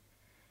do?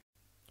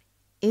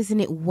 Isn't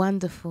it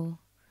wonderful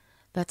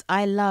that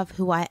I love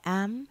who I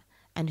am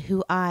and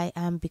who I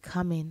am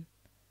becoming?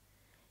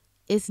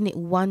 Isn't it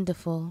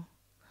wonderful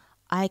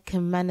I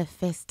can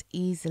manifest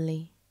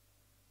easily?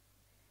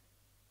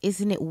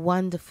 Isn't it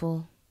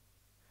wonderful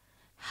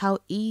how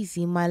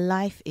easy my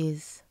life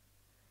is?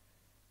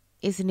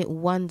 Isn't it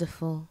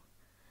wonderful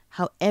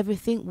how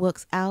everything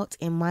works out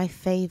in my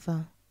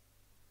favor?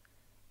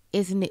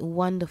 Isn't it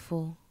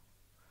wonderful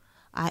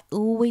I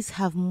always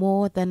have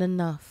more than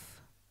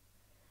enough?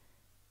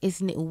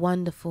 Isn't it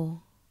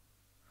wonderful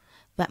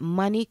that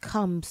money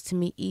comes to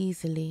me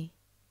easily?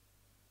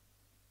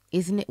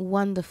 Isn't it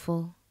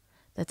wonderful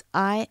that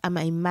I am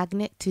a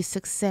magnet to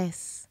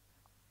success?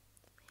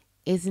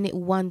 Isn't it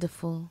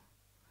wonderful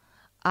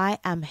I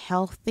am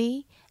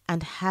healthy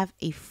and have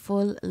a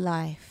full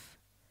life?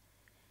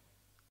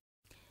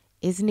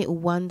 Isn't it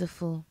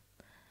wonderful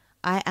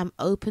I am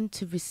open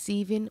to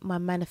receiving my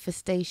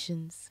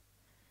manifestations?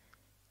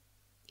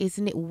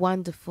 Isn't it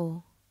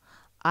wonderful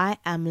I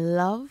am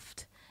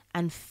loved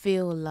and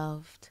feel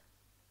loved?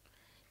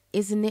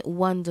 Isn't it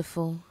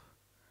wonderful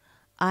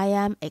I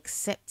am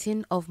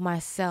accepting of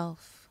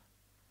myself?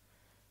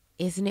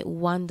 Isn't it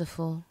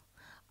wonderful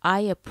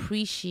I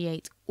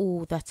appreciate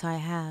all that I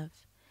have?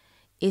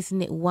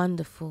 Isn't it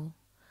wonderful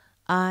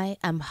I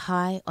am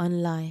high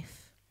on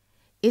life?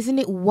 Isn't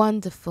it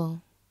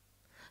wonderful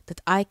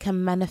that I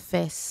can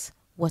manifest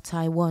what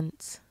I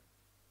want?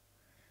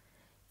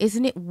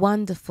 Isn't it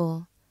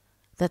wonderful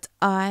that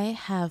I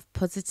have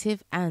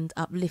positive and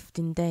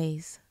uplifting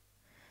days?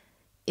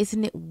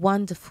 Isn't it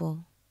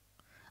wonderful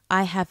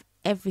I have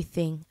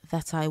everything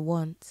that I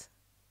want?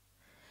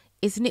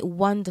 Isn't it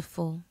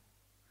wonderful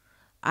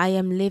I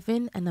am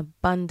living an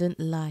abundant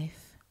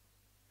life?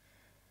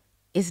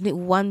 Isn't it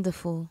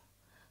wonderful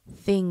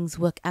things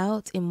work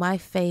out in my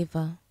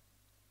favor?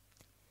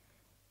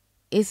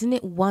 Isn't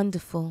it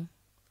wonderful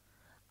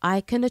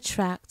I can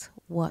attract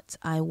what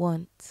I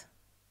want?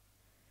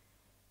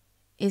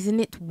 Isn't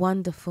it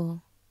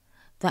wonderful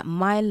that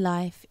my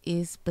life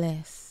is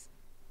blessed?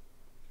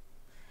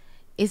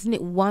 Isn't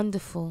it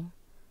wonderful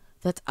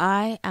that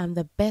I am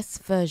the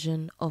best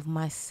version of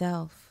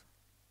myself?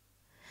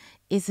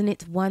 Isn't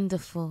it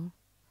wonderful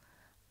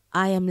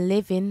I am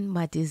living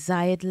my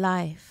desired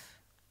life?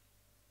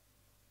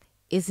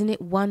 Isn't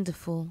it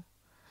wonderful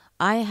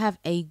I have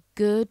a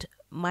good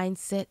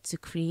mindset to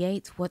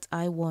create what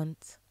I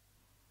want?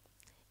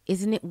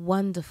 Isn't it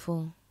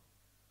wonderful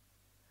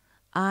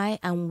I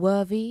am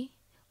worthy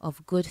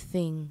of good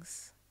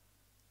things?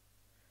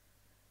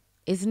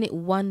 Isn't it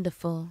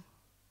wonderful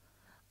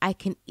I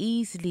can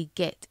easily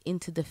get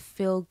into the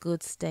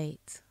feel-good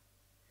state?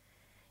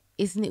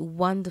 Isn't it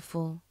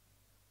wonderful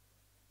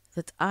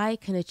that I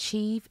can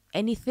achieve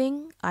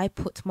anything I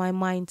put my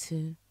mind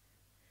to?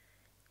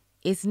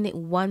 Isn't it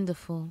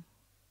wonderful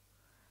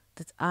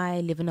that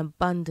I live an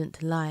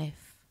abundant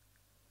life?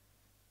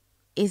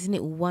 Isn't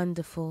it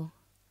wonderful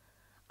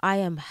I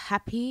am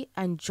happy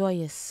and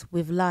joyous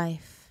with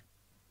life?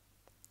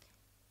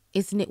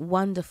 Isn't it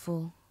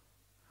wonderful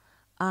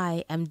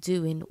I am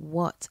doing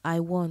what I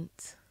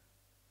want?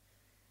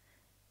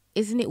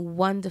 Isn't it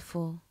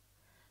wonderful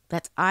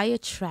that I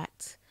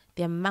attract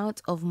the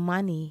amount of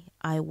money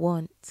I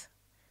want?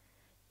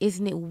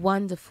 Isn't it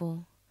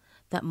wonderful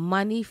that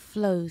money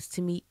flows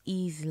to me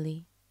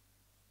easily?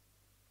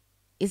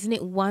 Isn't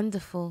it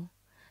wonderful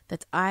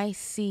that I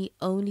see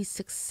only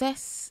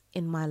success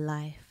in my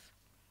life?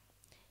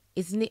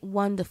 Isn't it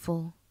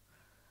wonderful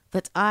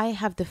that I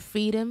have the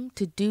freedom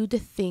to do the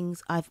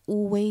things I've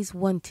always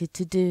wanted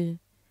to do?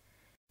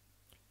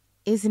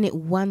 Isn't it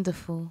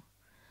wonderful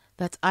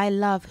that I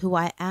love who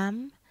I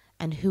am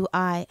and who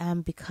I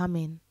am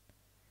becoming?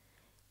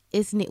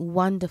 Isn't it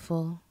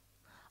wonderful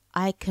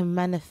I can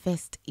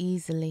manifest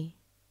easily?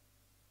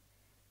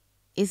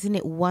 Isn't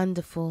it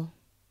wonderful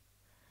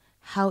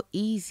how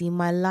easy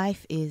my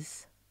life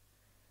is?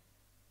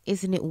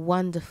 Isn't it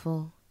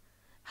wonderful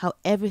how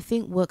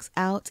everything works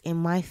out in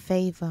my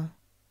favor?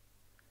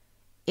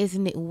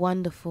 Isn't it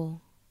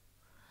wonderful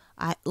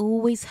I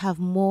always have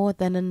more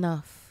than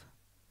enough?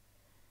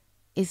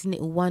 Isn't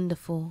it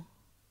wonderful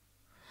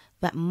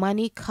that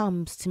money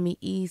comes to me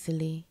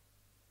easily?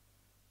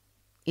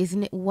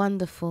 Isn't it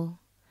wonderful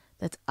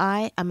that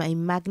I am a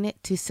magnet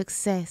to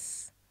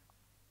success?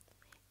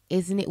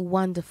 Isn't it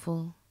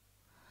wonderful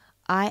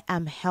I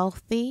am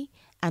healthy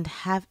and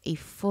have a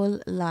full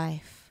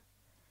life?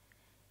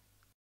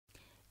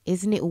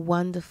 Isn't it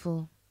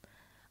wonderful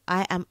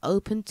I am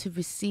open to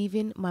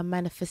receiving my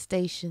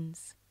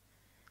manifestations?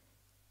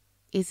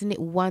 Isn't it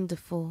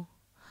wonderful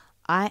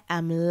I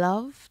am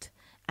loved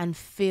and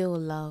feel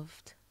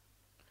loved?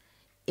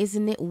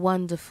 Isn't it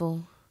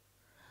wonderful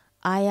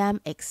I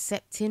am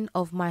accepting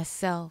of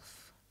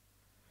myself?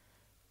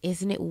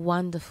 Isn't it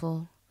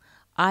wonderful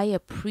I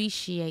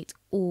appreciate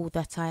all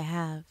that I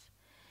have?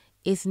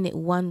 Isn't it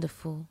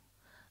wonderful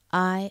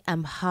I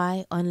am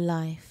high on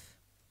life?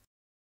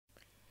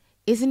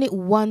 Isn't it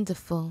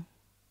wonderful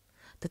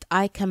that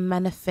I can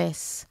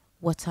manifest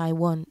what I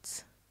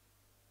want?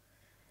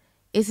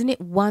 Isn't it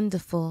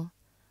wonderful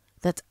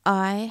that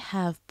I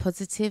have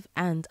positive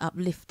and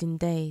uplifting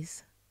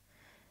days?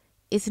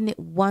 Isn't it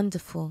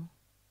wonderful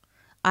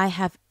I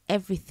have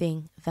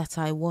everything that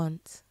I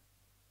want?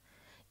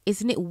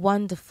 Isn't it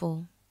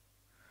wonderful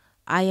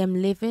I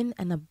am living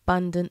an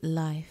abundant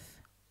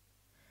life?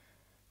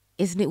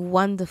 Isn't it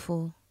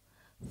wonderful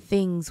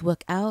things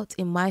work out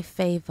in my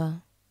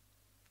favor?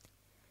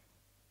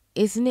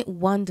 Isn't it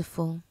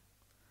wonderful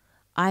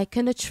I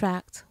can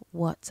attract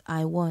what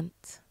I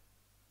want?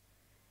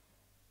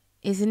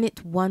 Isn't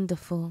it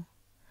wonderful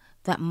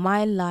that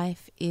my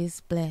life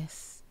is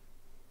blessed?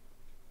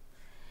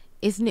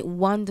 Isn't it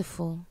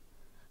wonderful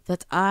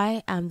that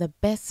I am the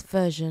best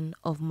version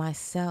of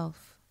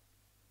myself?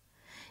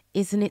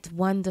 Isn't it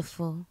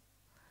wonderful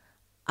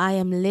I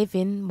am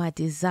living my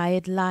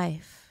desired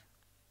life?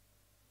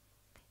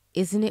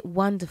 Isn't it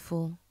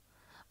wonderful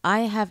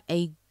I have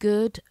a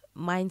good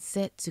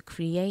mindset to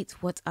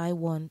create what I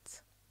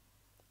want?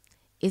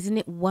 Isn't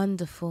it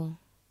wonderful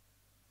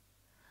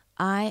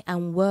I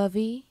am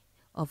worthy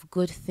of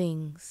good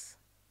things?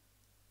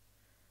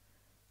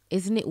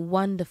 Isn't it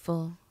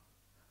wonderful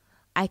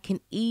I can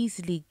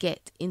easily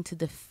get into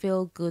the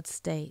feel-good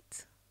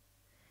state?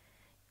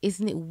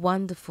 Isn't it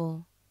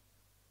wonderful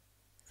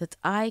that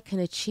I can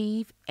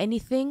achieve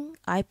anything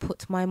I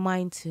put my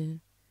mind to?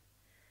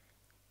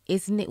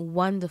 Isn't it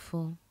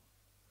wonderful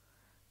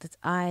that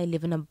I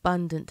live an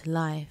abundant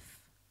life?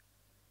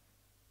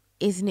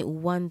 Isn't it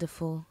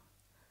wonderful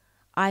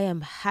I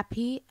am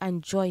happy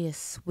and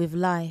joyous with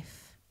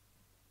life?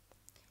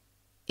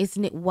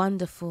 Isn't it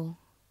wonderful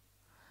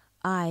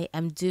I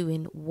am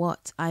doing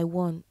what I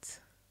want?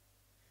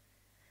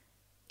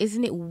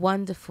 Isn't it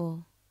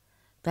wonderful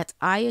that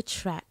I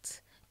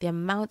attract the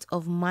amount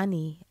of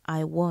money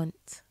I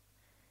want?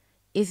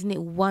 Isn't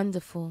it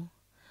wonderful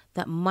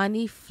that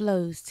money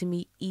flows to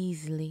me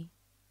easily?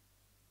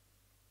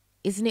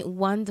 Isn't it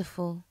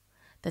wonderful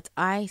that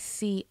I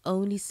see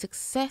only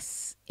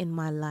success in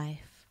my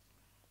life?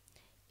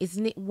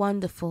 Isn't it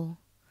wonderful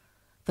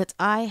that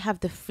I have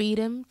the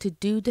freedom to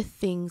do the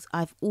things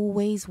I've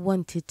always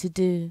wanted to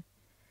do?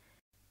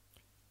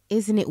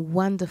 Isn't it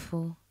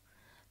wonderful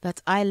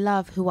that I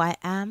love who I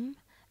am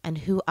and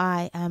who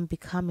I am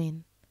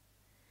becoming?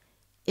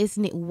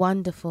 Isn't it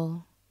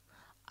wonderful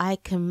I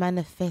can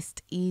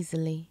manifest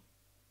easily?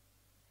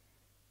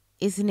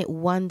 Isn't it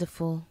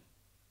wonderful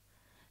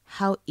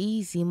how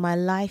easy my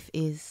life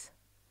is?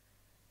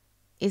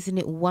 Isn't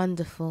it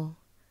wonderful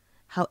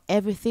how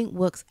everything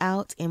works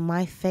out in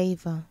my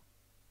favor?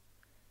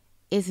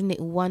 Isn't it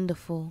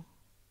wonderful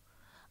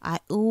I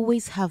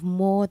always have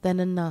more than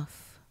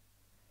enough?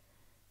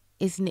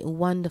 Isn't it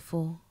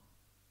wonderful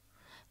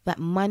that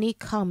money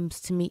comes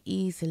to me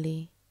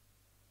easily?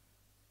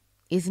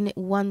 Isn't it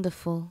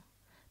wonderful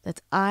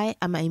that I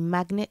am a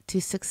magnet to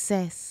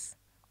success?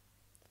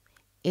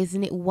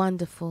 Isn't it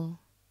wonderful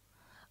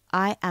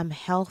I am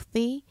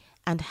healthy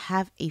and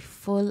have a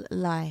full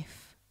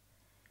life?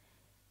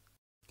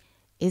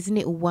 Isn't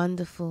it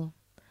wonderful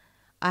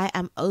I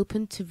am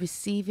open to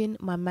receiving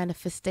my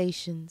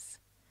manifestations?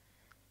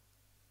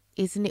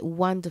 Isn't it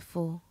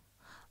wonderful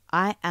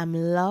I am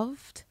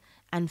loved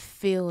and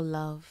feel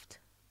loved?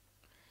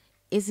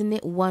 Isn't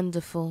it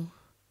wonderful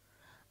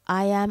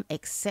I am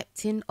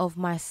accepting of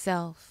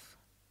myself?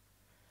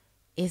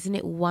 Isn't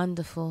it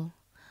wonderful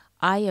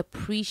I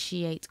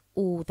appreciate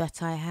all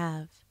that I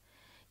have?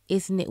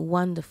 Isn't it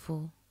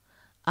wonderful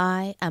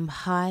I am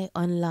high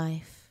on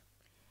life?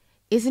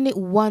 Isn't it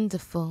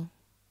wonderful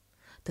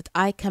that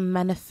I can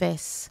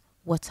manifest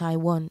what I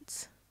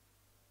want?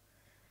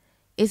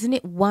 Isn't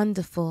it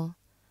wonderful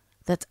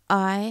that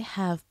I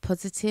have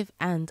positive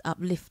and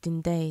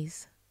uplifting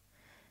days?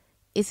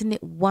 Isn't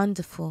it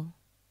wonderful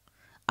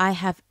I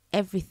have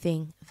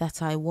everything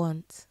that I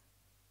want?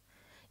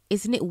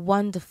 Isn't it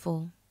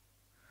wonderful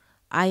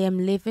I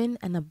am living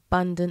an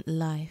abundant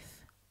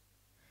life?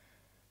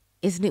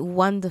 Isn't it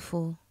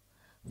wonderful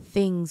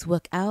things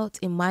work out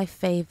in my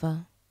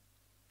favor?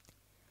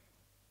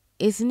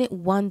 Isn't it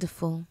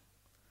wonderful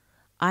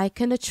I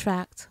can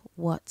attract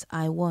what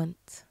I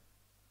want?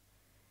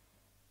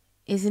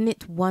 Isn't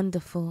it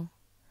wonderful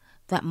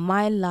that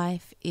my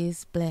life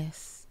is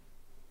blessed?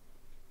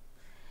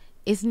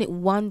 Isn't it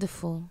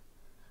wonderful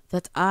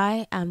that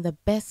I am the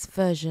best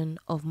version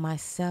of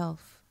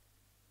myself?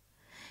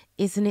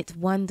 Isn't it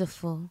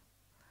wonderful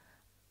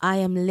I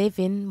am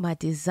living my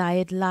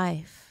desired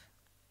life?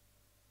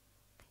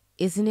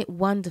 Isn't it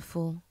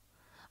wonderful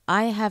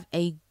I have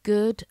a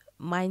good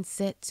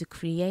mindset to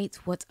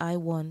create what I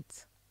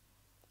want?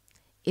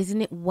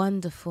 Isn't it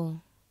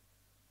wonderful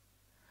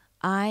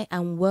I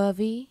am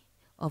worthy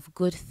of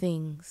good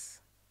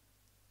things?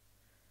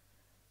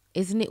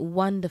 Isn't it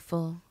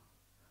wonderful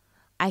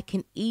I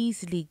can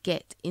easily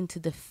get into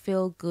the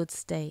feel-good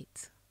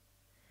state?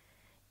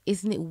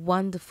 Isn't it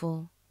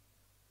wonderful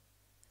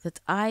that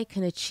I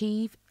can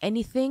achieve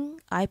anything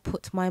I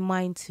put my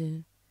mind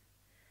to?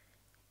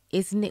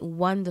 Isn't it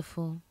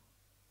wonderful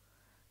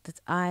that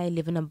I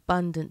live an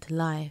abundant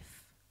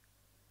life?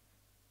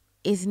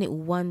 Isn't it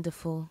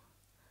wonderful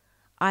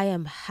I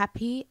am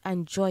happy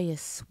and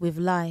joyous with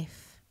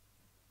life?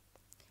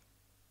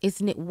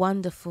 Isn't it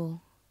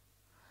wonderful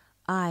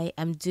I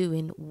am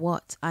doing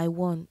what I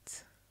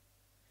want?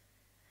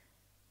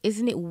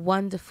 Isn't it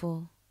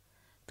wonderful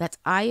that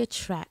I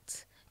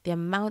attract the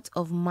amount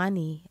of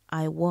money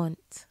I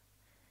want?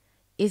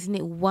 Isn't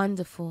it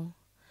wonderful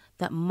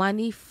that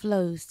money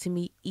flows to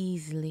me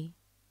easily?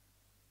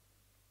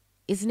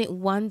 Isn't it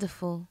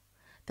wonderful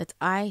that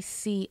I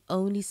see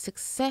only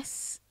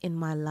success in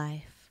my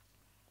life?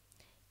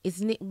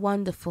 Isn't it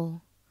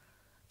wonderful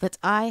that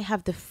I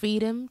have the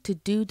freedom to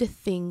do the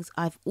things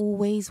I've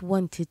always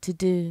wanted to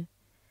do?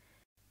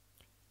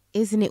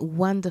 Isn't it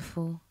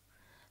wonderful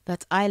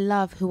that I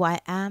love who I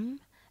am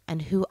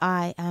and who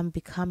I am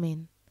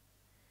becoming?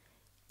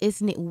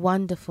 Isn't it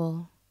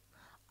wonderful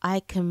I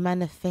can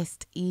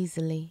manifest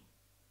easily?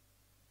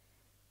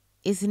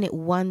 Isn't it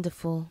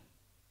wonderful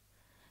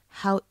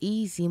how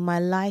easy my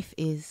life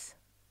is?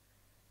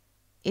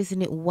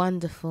 Isn't it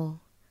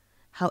wonderful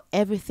how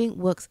everything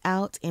works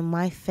out in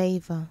my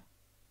favor?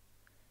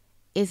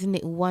 Isn't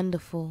it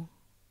wonderful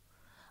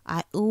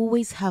I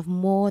always have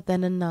more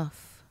than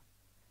enough?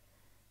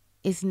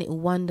 Isn't it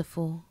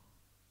wonderful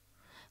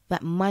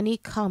that money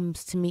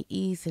comes to me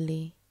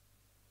easily?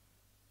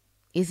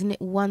 Isn't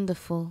it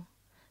wonderful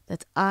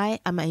that I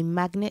am a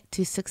magnet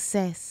to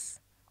success?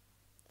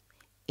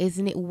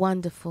 Isn't it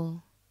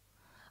wonderful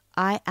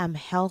I am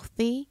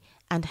healthy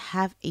and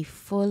have a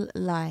full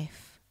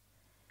life?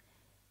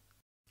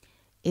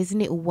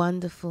 Isn't it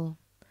wonderful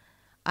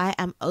I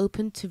am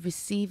open to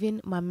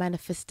receiving my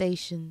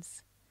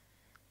manifestations?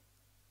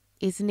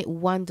 Isn't it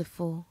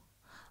wonderful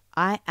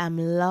I am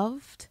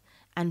loved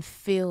and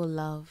feel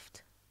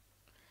loved?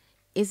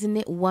 Isn't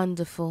it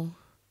wonderful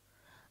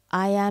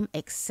I am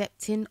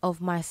accepting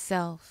of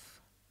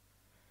myself?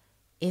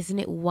 Isn't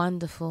it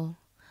wonderful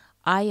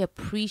I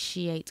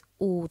appreciate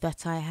all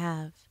that I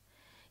have?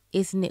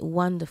 Isn't it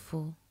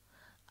wonderful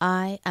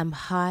I am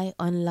high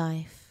on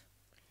life?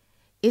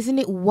 Isn't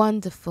it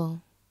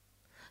wonderful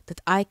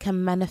that I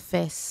can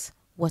manifest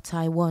what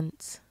I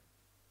want?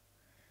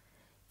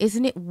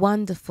 Isn't it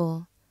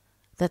wonderful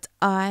that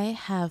I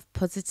have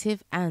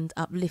positive and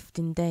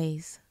uplifting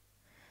days?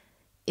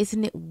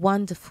 Isn't it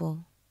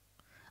wonderful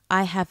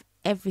I have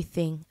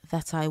everything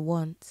that I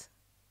want?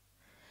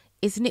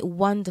 Isn't it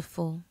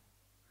wonderful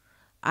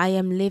I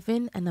am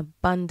living an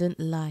abundant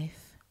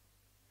life?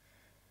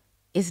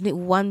 Isn't it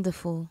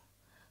wonderful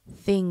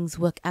things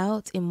work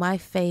out in my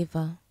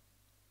favor?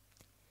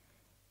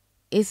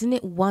 Isn't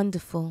it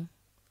wonderful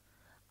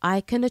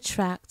I can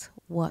attract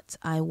what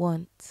I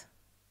want?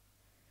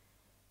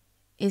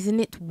 Isn't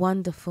it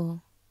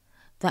wonderful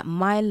that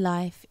my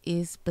life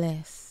is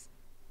blessed?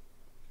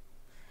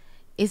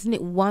 Isn't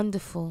it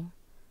wonderful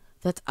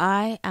that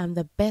I am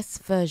the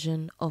best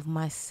version of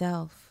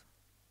myself?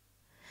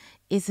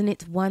 Isn't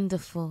it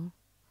wonderful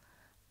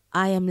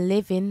I am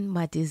living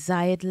my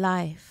desired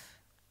life?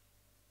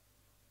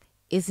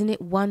 Isn't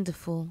it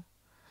wonderful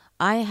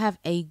I have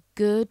a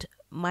good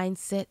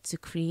mindset to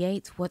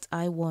create what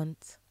I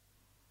want?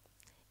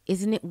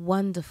 Isn't it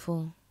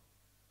wonderful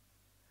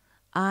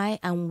I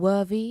am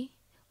worthy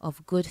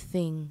of good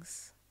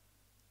things?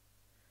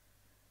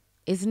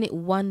 Isn't it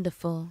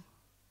wonderful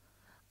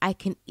I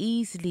can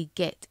easily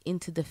get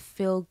into the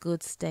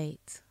feel-good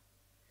state?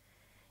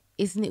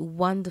 Isn't it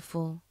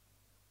wonderful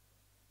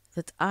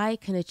that I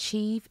can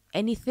achieve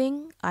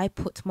anything I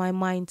put my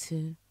mind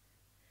to?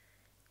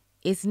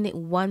 Isn't it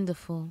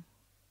wonderful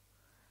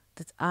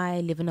that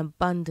I live an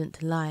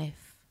abundant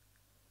life?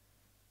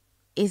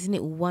 Isn't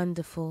it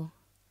wonderful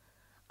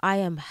I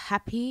am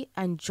happy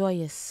and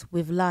joyous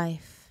with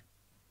life?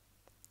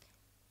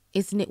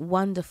 Isn't it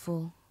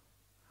wonderful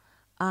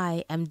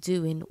I am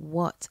doing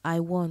what I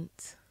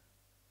want?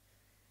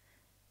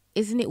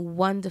 Isn't it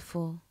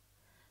wonderful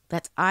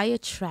that I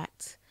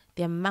attract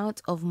the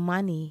amount of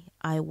money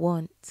I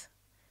want?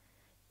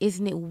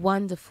 Isn't it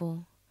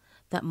wonderful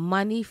that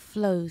money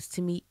flows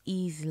to me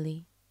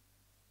easily?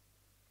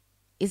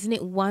 Isn't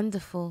it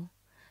wonderful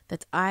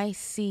that I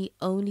see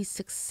only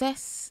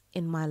success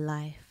in my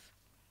life?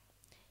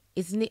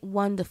 Isn't it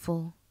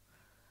wonderful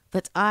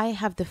that I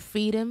have the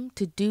freedom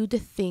to do the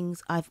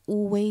things I've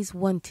always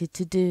wanted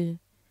to do?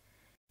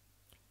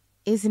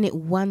 Isn't it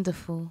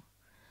wonderful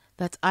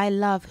that I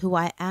love who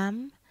I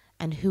am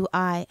and who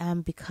I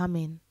am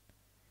becoming?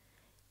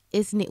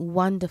 Isn't it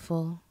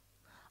wonderful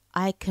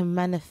I can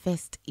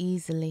manifest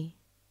easily?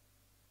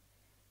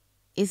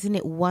 Isn't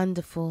it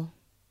wonderful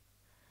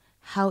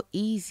how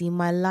easy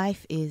my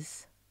life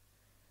is?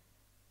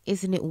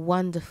 Isn't it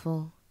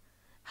wonderful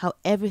how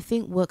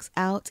everything works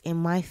out in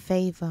my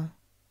favor?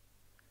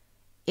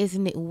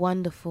 Isn't it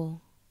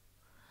wonderful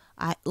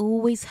I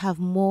always have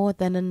more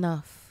than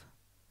enough?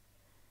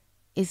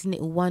 Isn't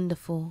it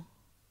wonderful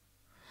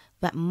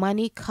that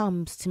money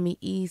comes to me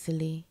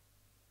easily?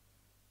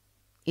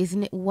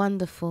 Isn't it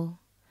wonderful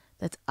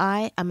that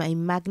I am a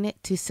magnet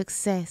to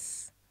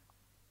success?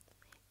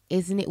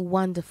 Isn't it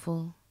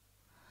wonderful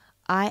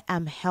I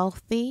am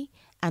healthy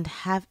and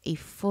have a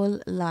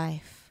full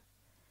life?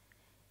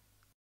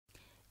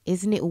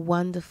 Isn't it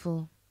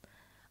wonderful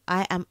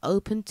I am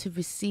open to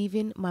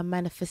receiving my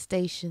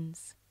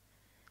manifestations?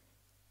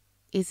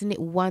 Isn't it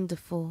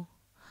wonderful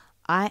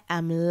I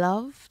am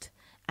loved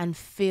and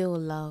feel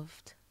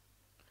loved?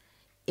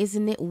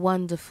 Isn't it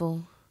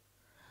wonderful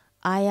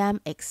I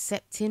am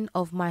accepting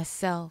of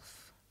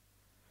myself?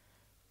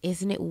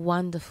 Isn't it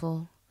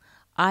wonderful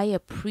I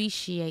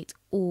appreciate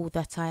all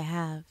that I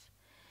have?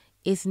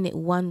 Isn't it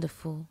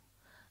wonderful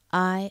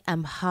I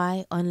am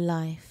high on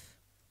life?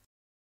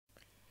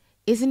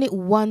 Isn't it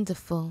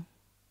wonderful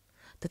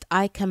that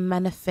I can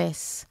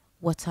manifest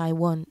what I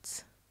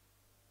want?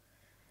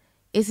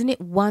 Isn't it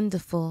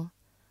wonderful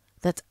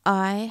that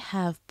I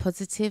have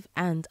positive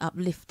and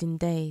uplifting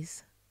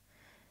days?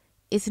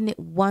 Isn't it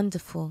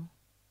wonderful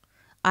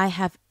I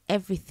have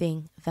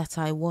everything that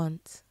I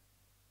want?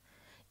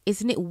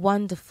 Isn't it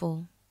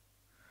wonderful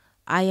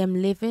I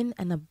am living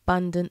an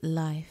abundant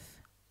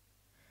life?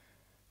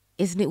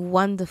 Isn't it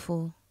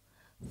wonderful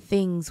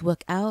things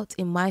work out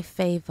in my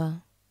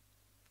favor?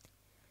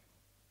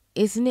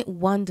 Isn't it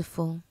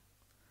wonderful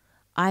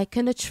I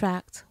can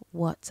attract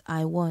what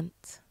I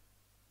want?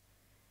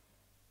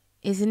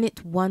 Isn't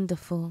it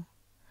wonderful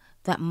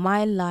that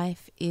my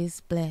life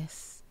is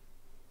blessed?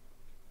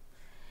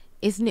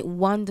 Isn't it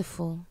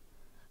wonderful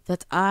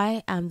that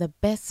I am the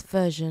best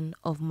version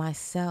of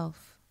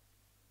myself?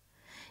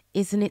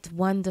 Isn't it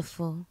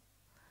wonderful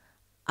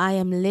I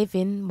am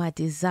living my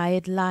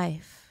desired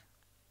life?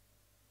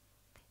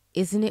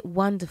 Isn't it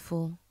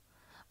wonderful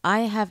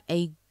I have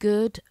a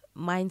good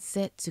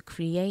mindset to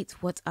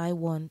create what I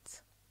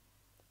want?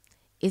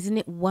 Isn't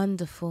it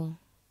wonderful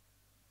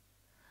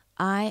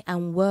I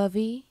am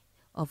worthy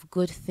of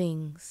good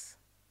things?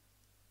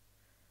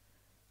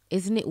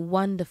 Isn't it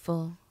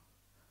wonderful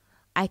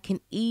I can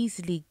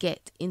easily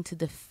get into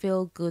the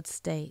feel-good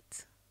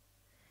state?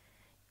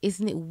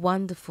 Isn't it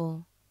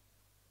wonderful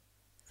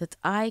that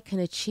I can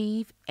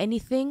achieve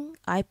anything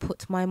I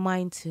put my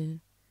mind to?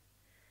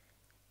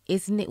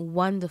 Isn't it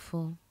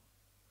wonderful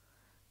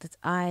that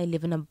I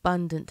live an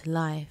abundant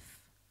life?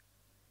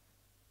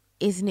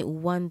 Isn't it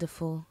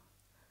wonderful?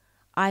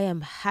 I am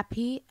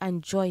happy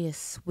and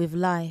joyous with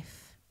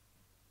life.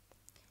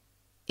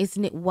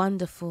 Isn't it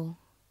wonderful?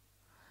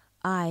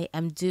 I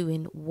am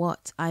doing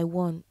what I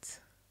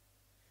want.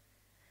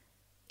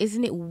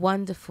 Isn't it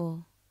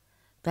wonderful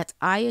that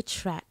I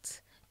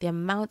attract the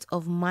amount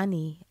of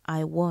money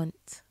I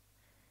want?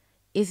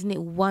 Isn't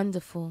it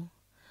wonderful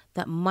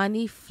that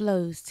money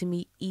flows to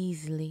me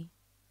easily?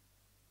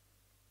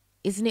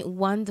 Isn't it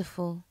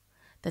wonderful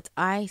that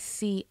I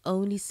see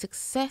only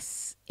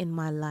success in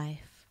my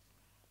life?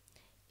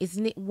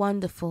 Isn't it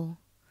wonderful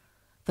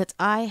that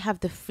I have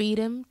the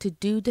freedom to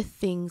do the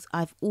things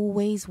I've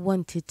always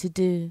wanted to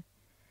do?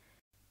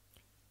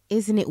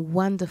 Isn't it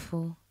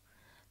wonderful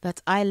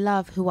that I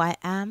love who I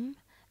am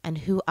and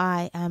who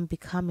I am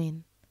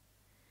becoming?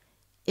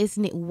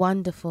 Isn't it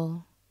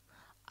wonderful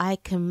I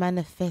can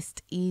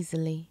manifest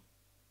easily?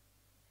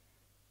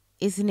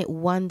 Isn't it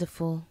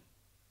wonderful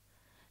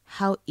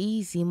how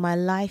easy my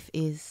life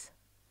is?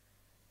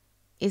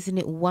 Isn't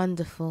it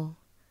wonderful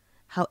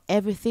how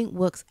everything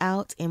works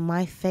out in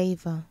my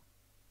favor?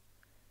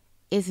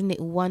 Isn't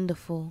it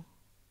wonderful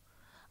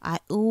I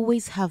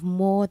always have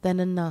more than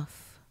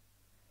enough?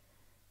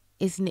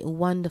 Isn't it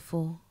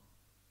wonderful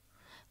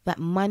that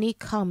money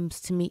comes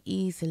to me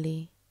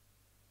easily?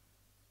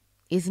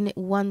 Isn't it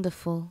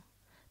wonderful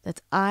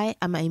that I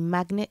am a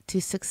magnet to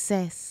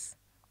success?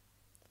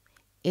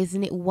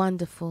 Isn't it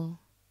wonderful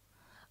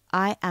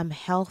I am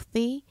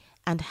healthy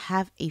and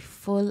have a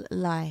full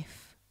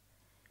life?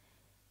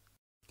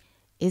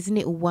 Isn't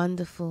it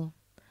wonderful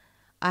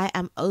I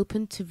am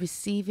open to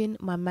receiving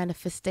my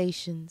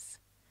manifestations?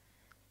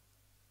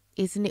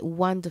 Isn't it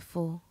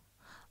wonderful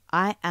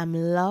I am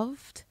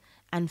loved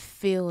and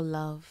feel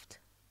loved?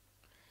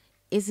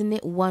 Isn't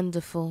it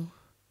wonderful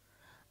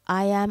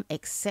I am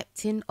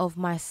accepting of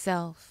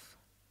myself?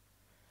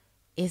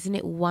 Isn't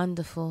it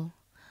wonderful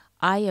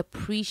I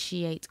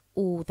appreciate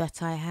all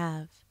that I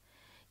have?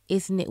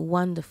 Isn't it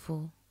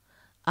wonderful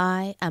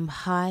I am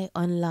high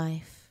on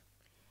life?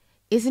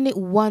 Isn't it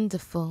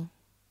wonderful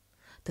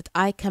that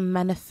I can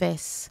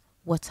manifest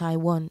what I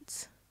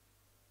want?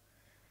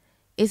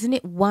 Isn't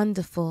it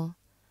wonderful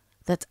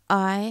that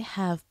I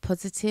have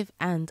positive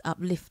and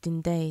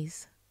uplifting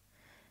days?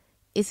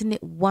 Isn't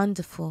it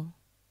wonderful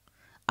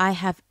I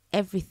have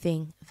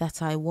everything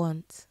that I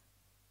want?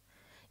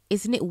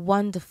 Isn't it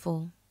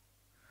wonderful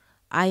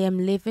I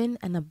am living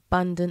an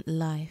abundant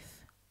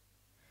life?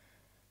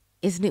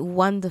 Isn't it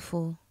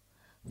wonderful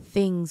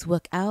things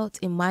work out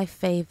in my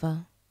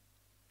favor?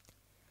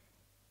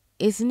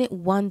 Isn't it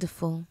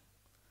wonderful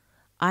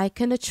I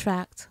can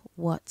attract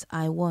what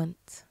I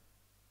want?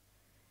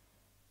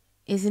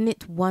 Isn't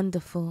it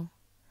wonderful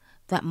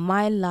that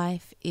my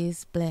life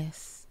is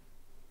blessed?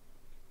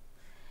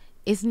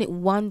 Isn't it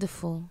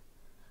wonderful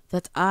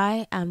that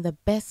I am the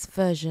best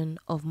version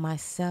of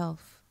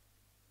myself?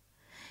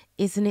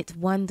 Isn't it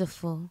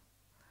wonderful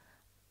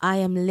I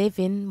am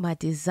living my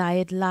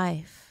desired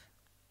life?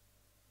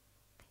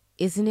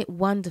 Isn't it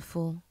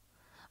wonderful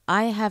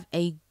I have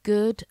a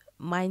good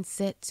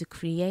mindset to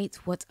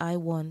create what I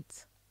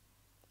want?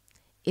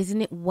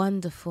 Isn't it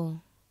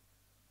wonderful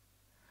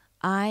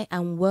I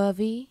am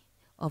worthy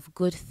of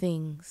good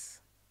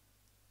things?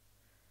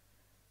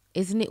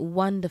 Isn't it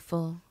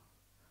wonderful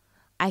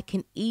I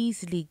can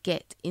easily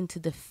get into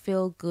the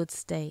feel-good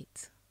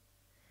state?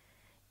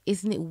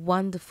 Isn't it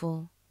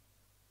wonderful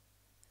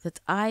that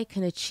I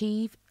can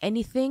achieve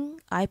anything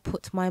I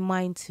put my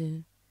mind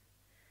to?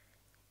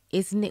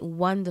 Isn't it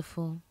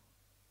wonderful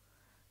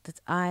that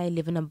I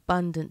live an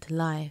abundant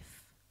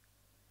life?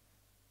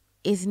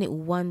 Isn't it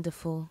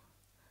wonderful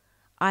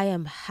I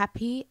am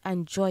happy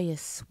and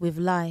joyous with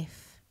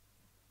life?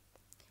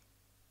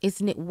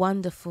 Isn't it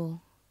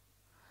wonderful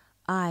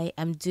I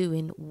am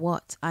doing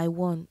what I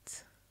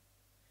want?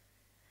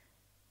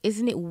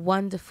 Isn't it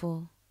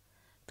wonderful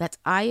that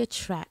I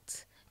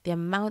attract the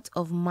amount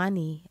of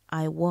money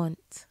I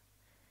want?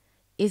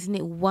 Isn't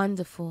it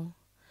wonderful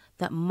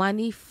that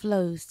money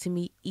flows to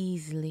me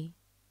easily?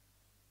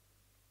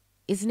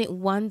 Isn't it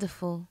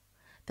wonderful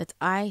that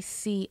I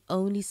see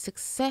only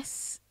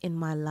success in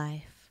my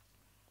life?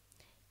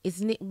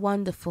 Isn't it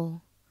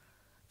wonderful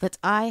that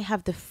I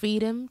have the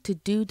freedom to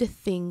do the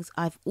things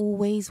I've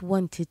always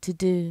wanted to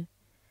do?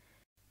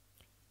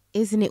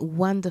 Isn't it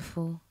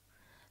wonderful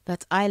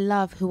that I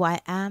love who I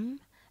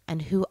am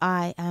and who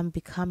I am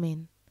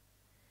becoming?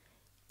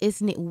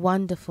 Isn't it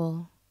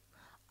wonderful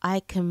I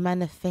can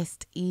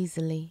manifest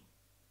easily?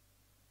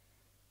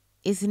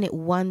 Isn't it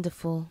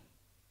wonderful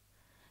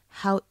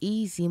how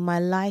easy my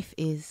life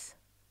is?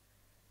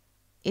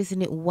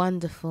 Isn't it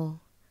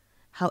wonderful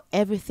how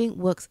everything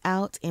works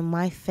out in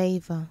my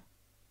favor?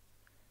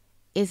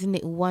 Isn't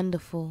it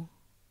wonderful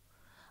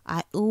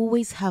I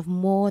always have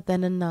more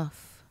than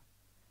enough?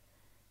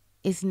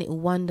 Isn't it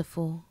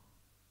wonderful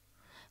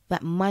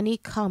that money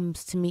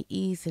comes to me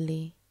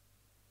easily?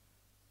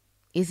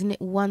 Isn't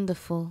it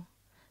wonderful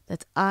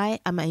that I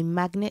am a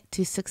magnet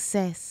to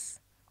success?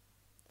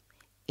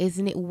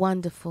 Isn't it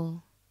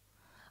wonderful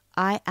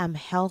I am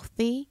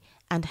healthy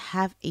and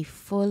have a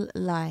full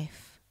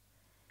life?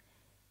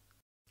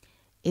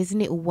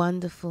 Isn't it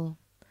wonderful?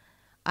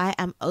 I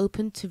am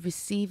open to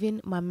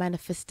receiving my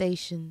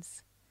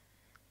manifestations.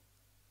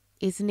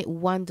 Isn't it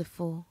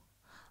wonderful?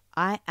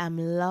 I am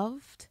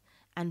loved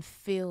and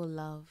feel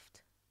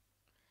loved.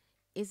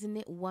 Isn't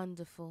it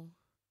wonderful?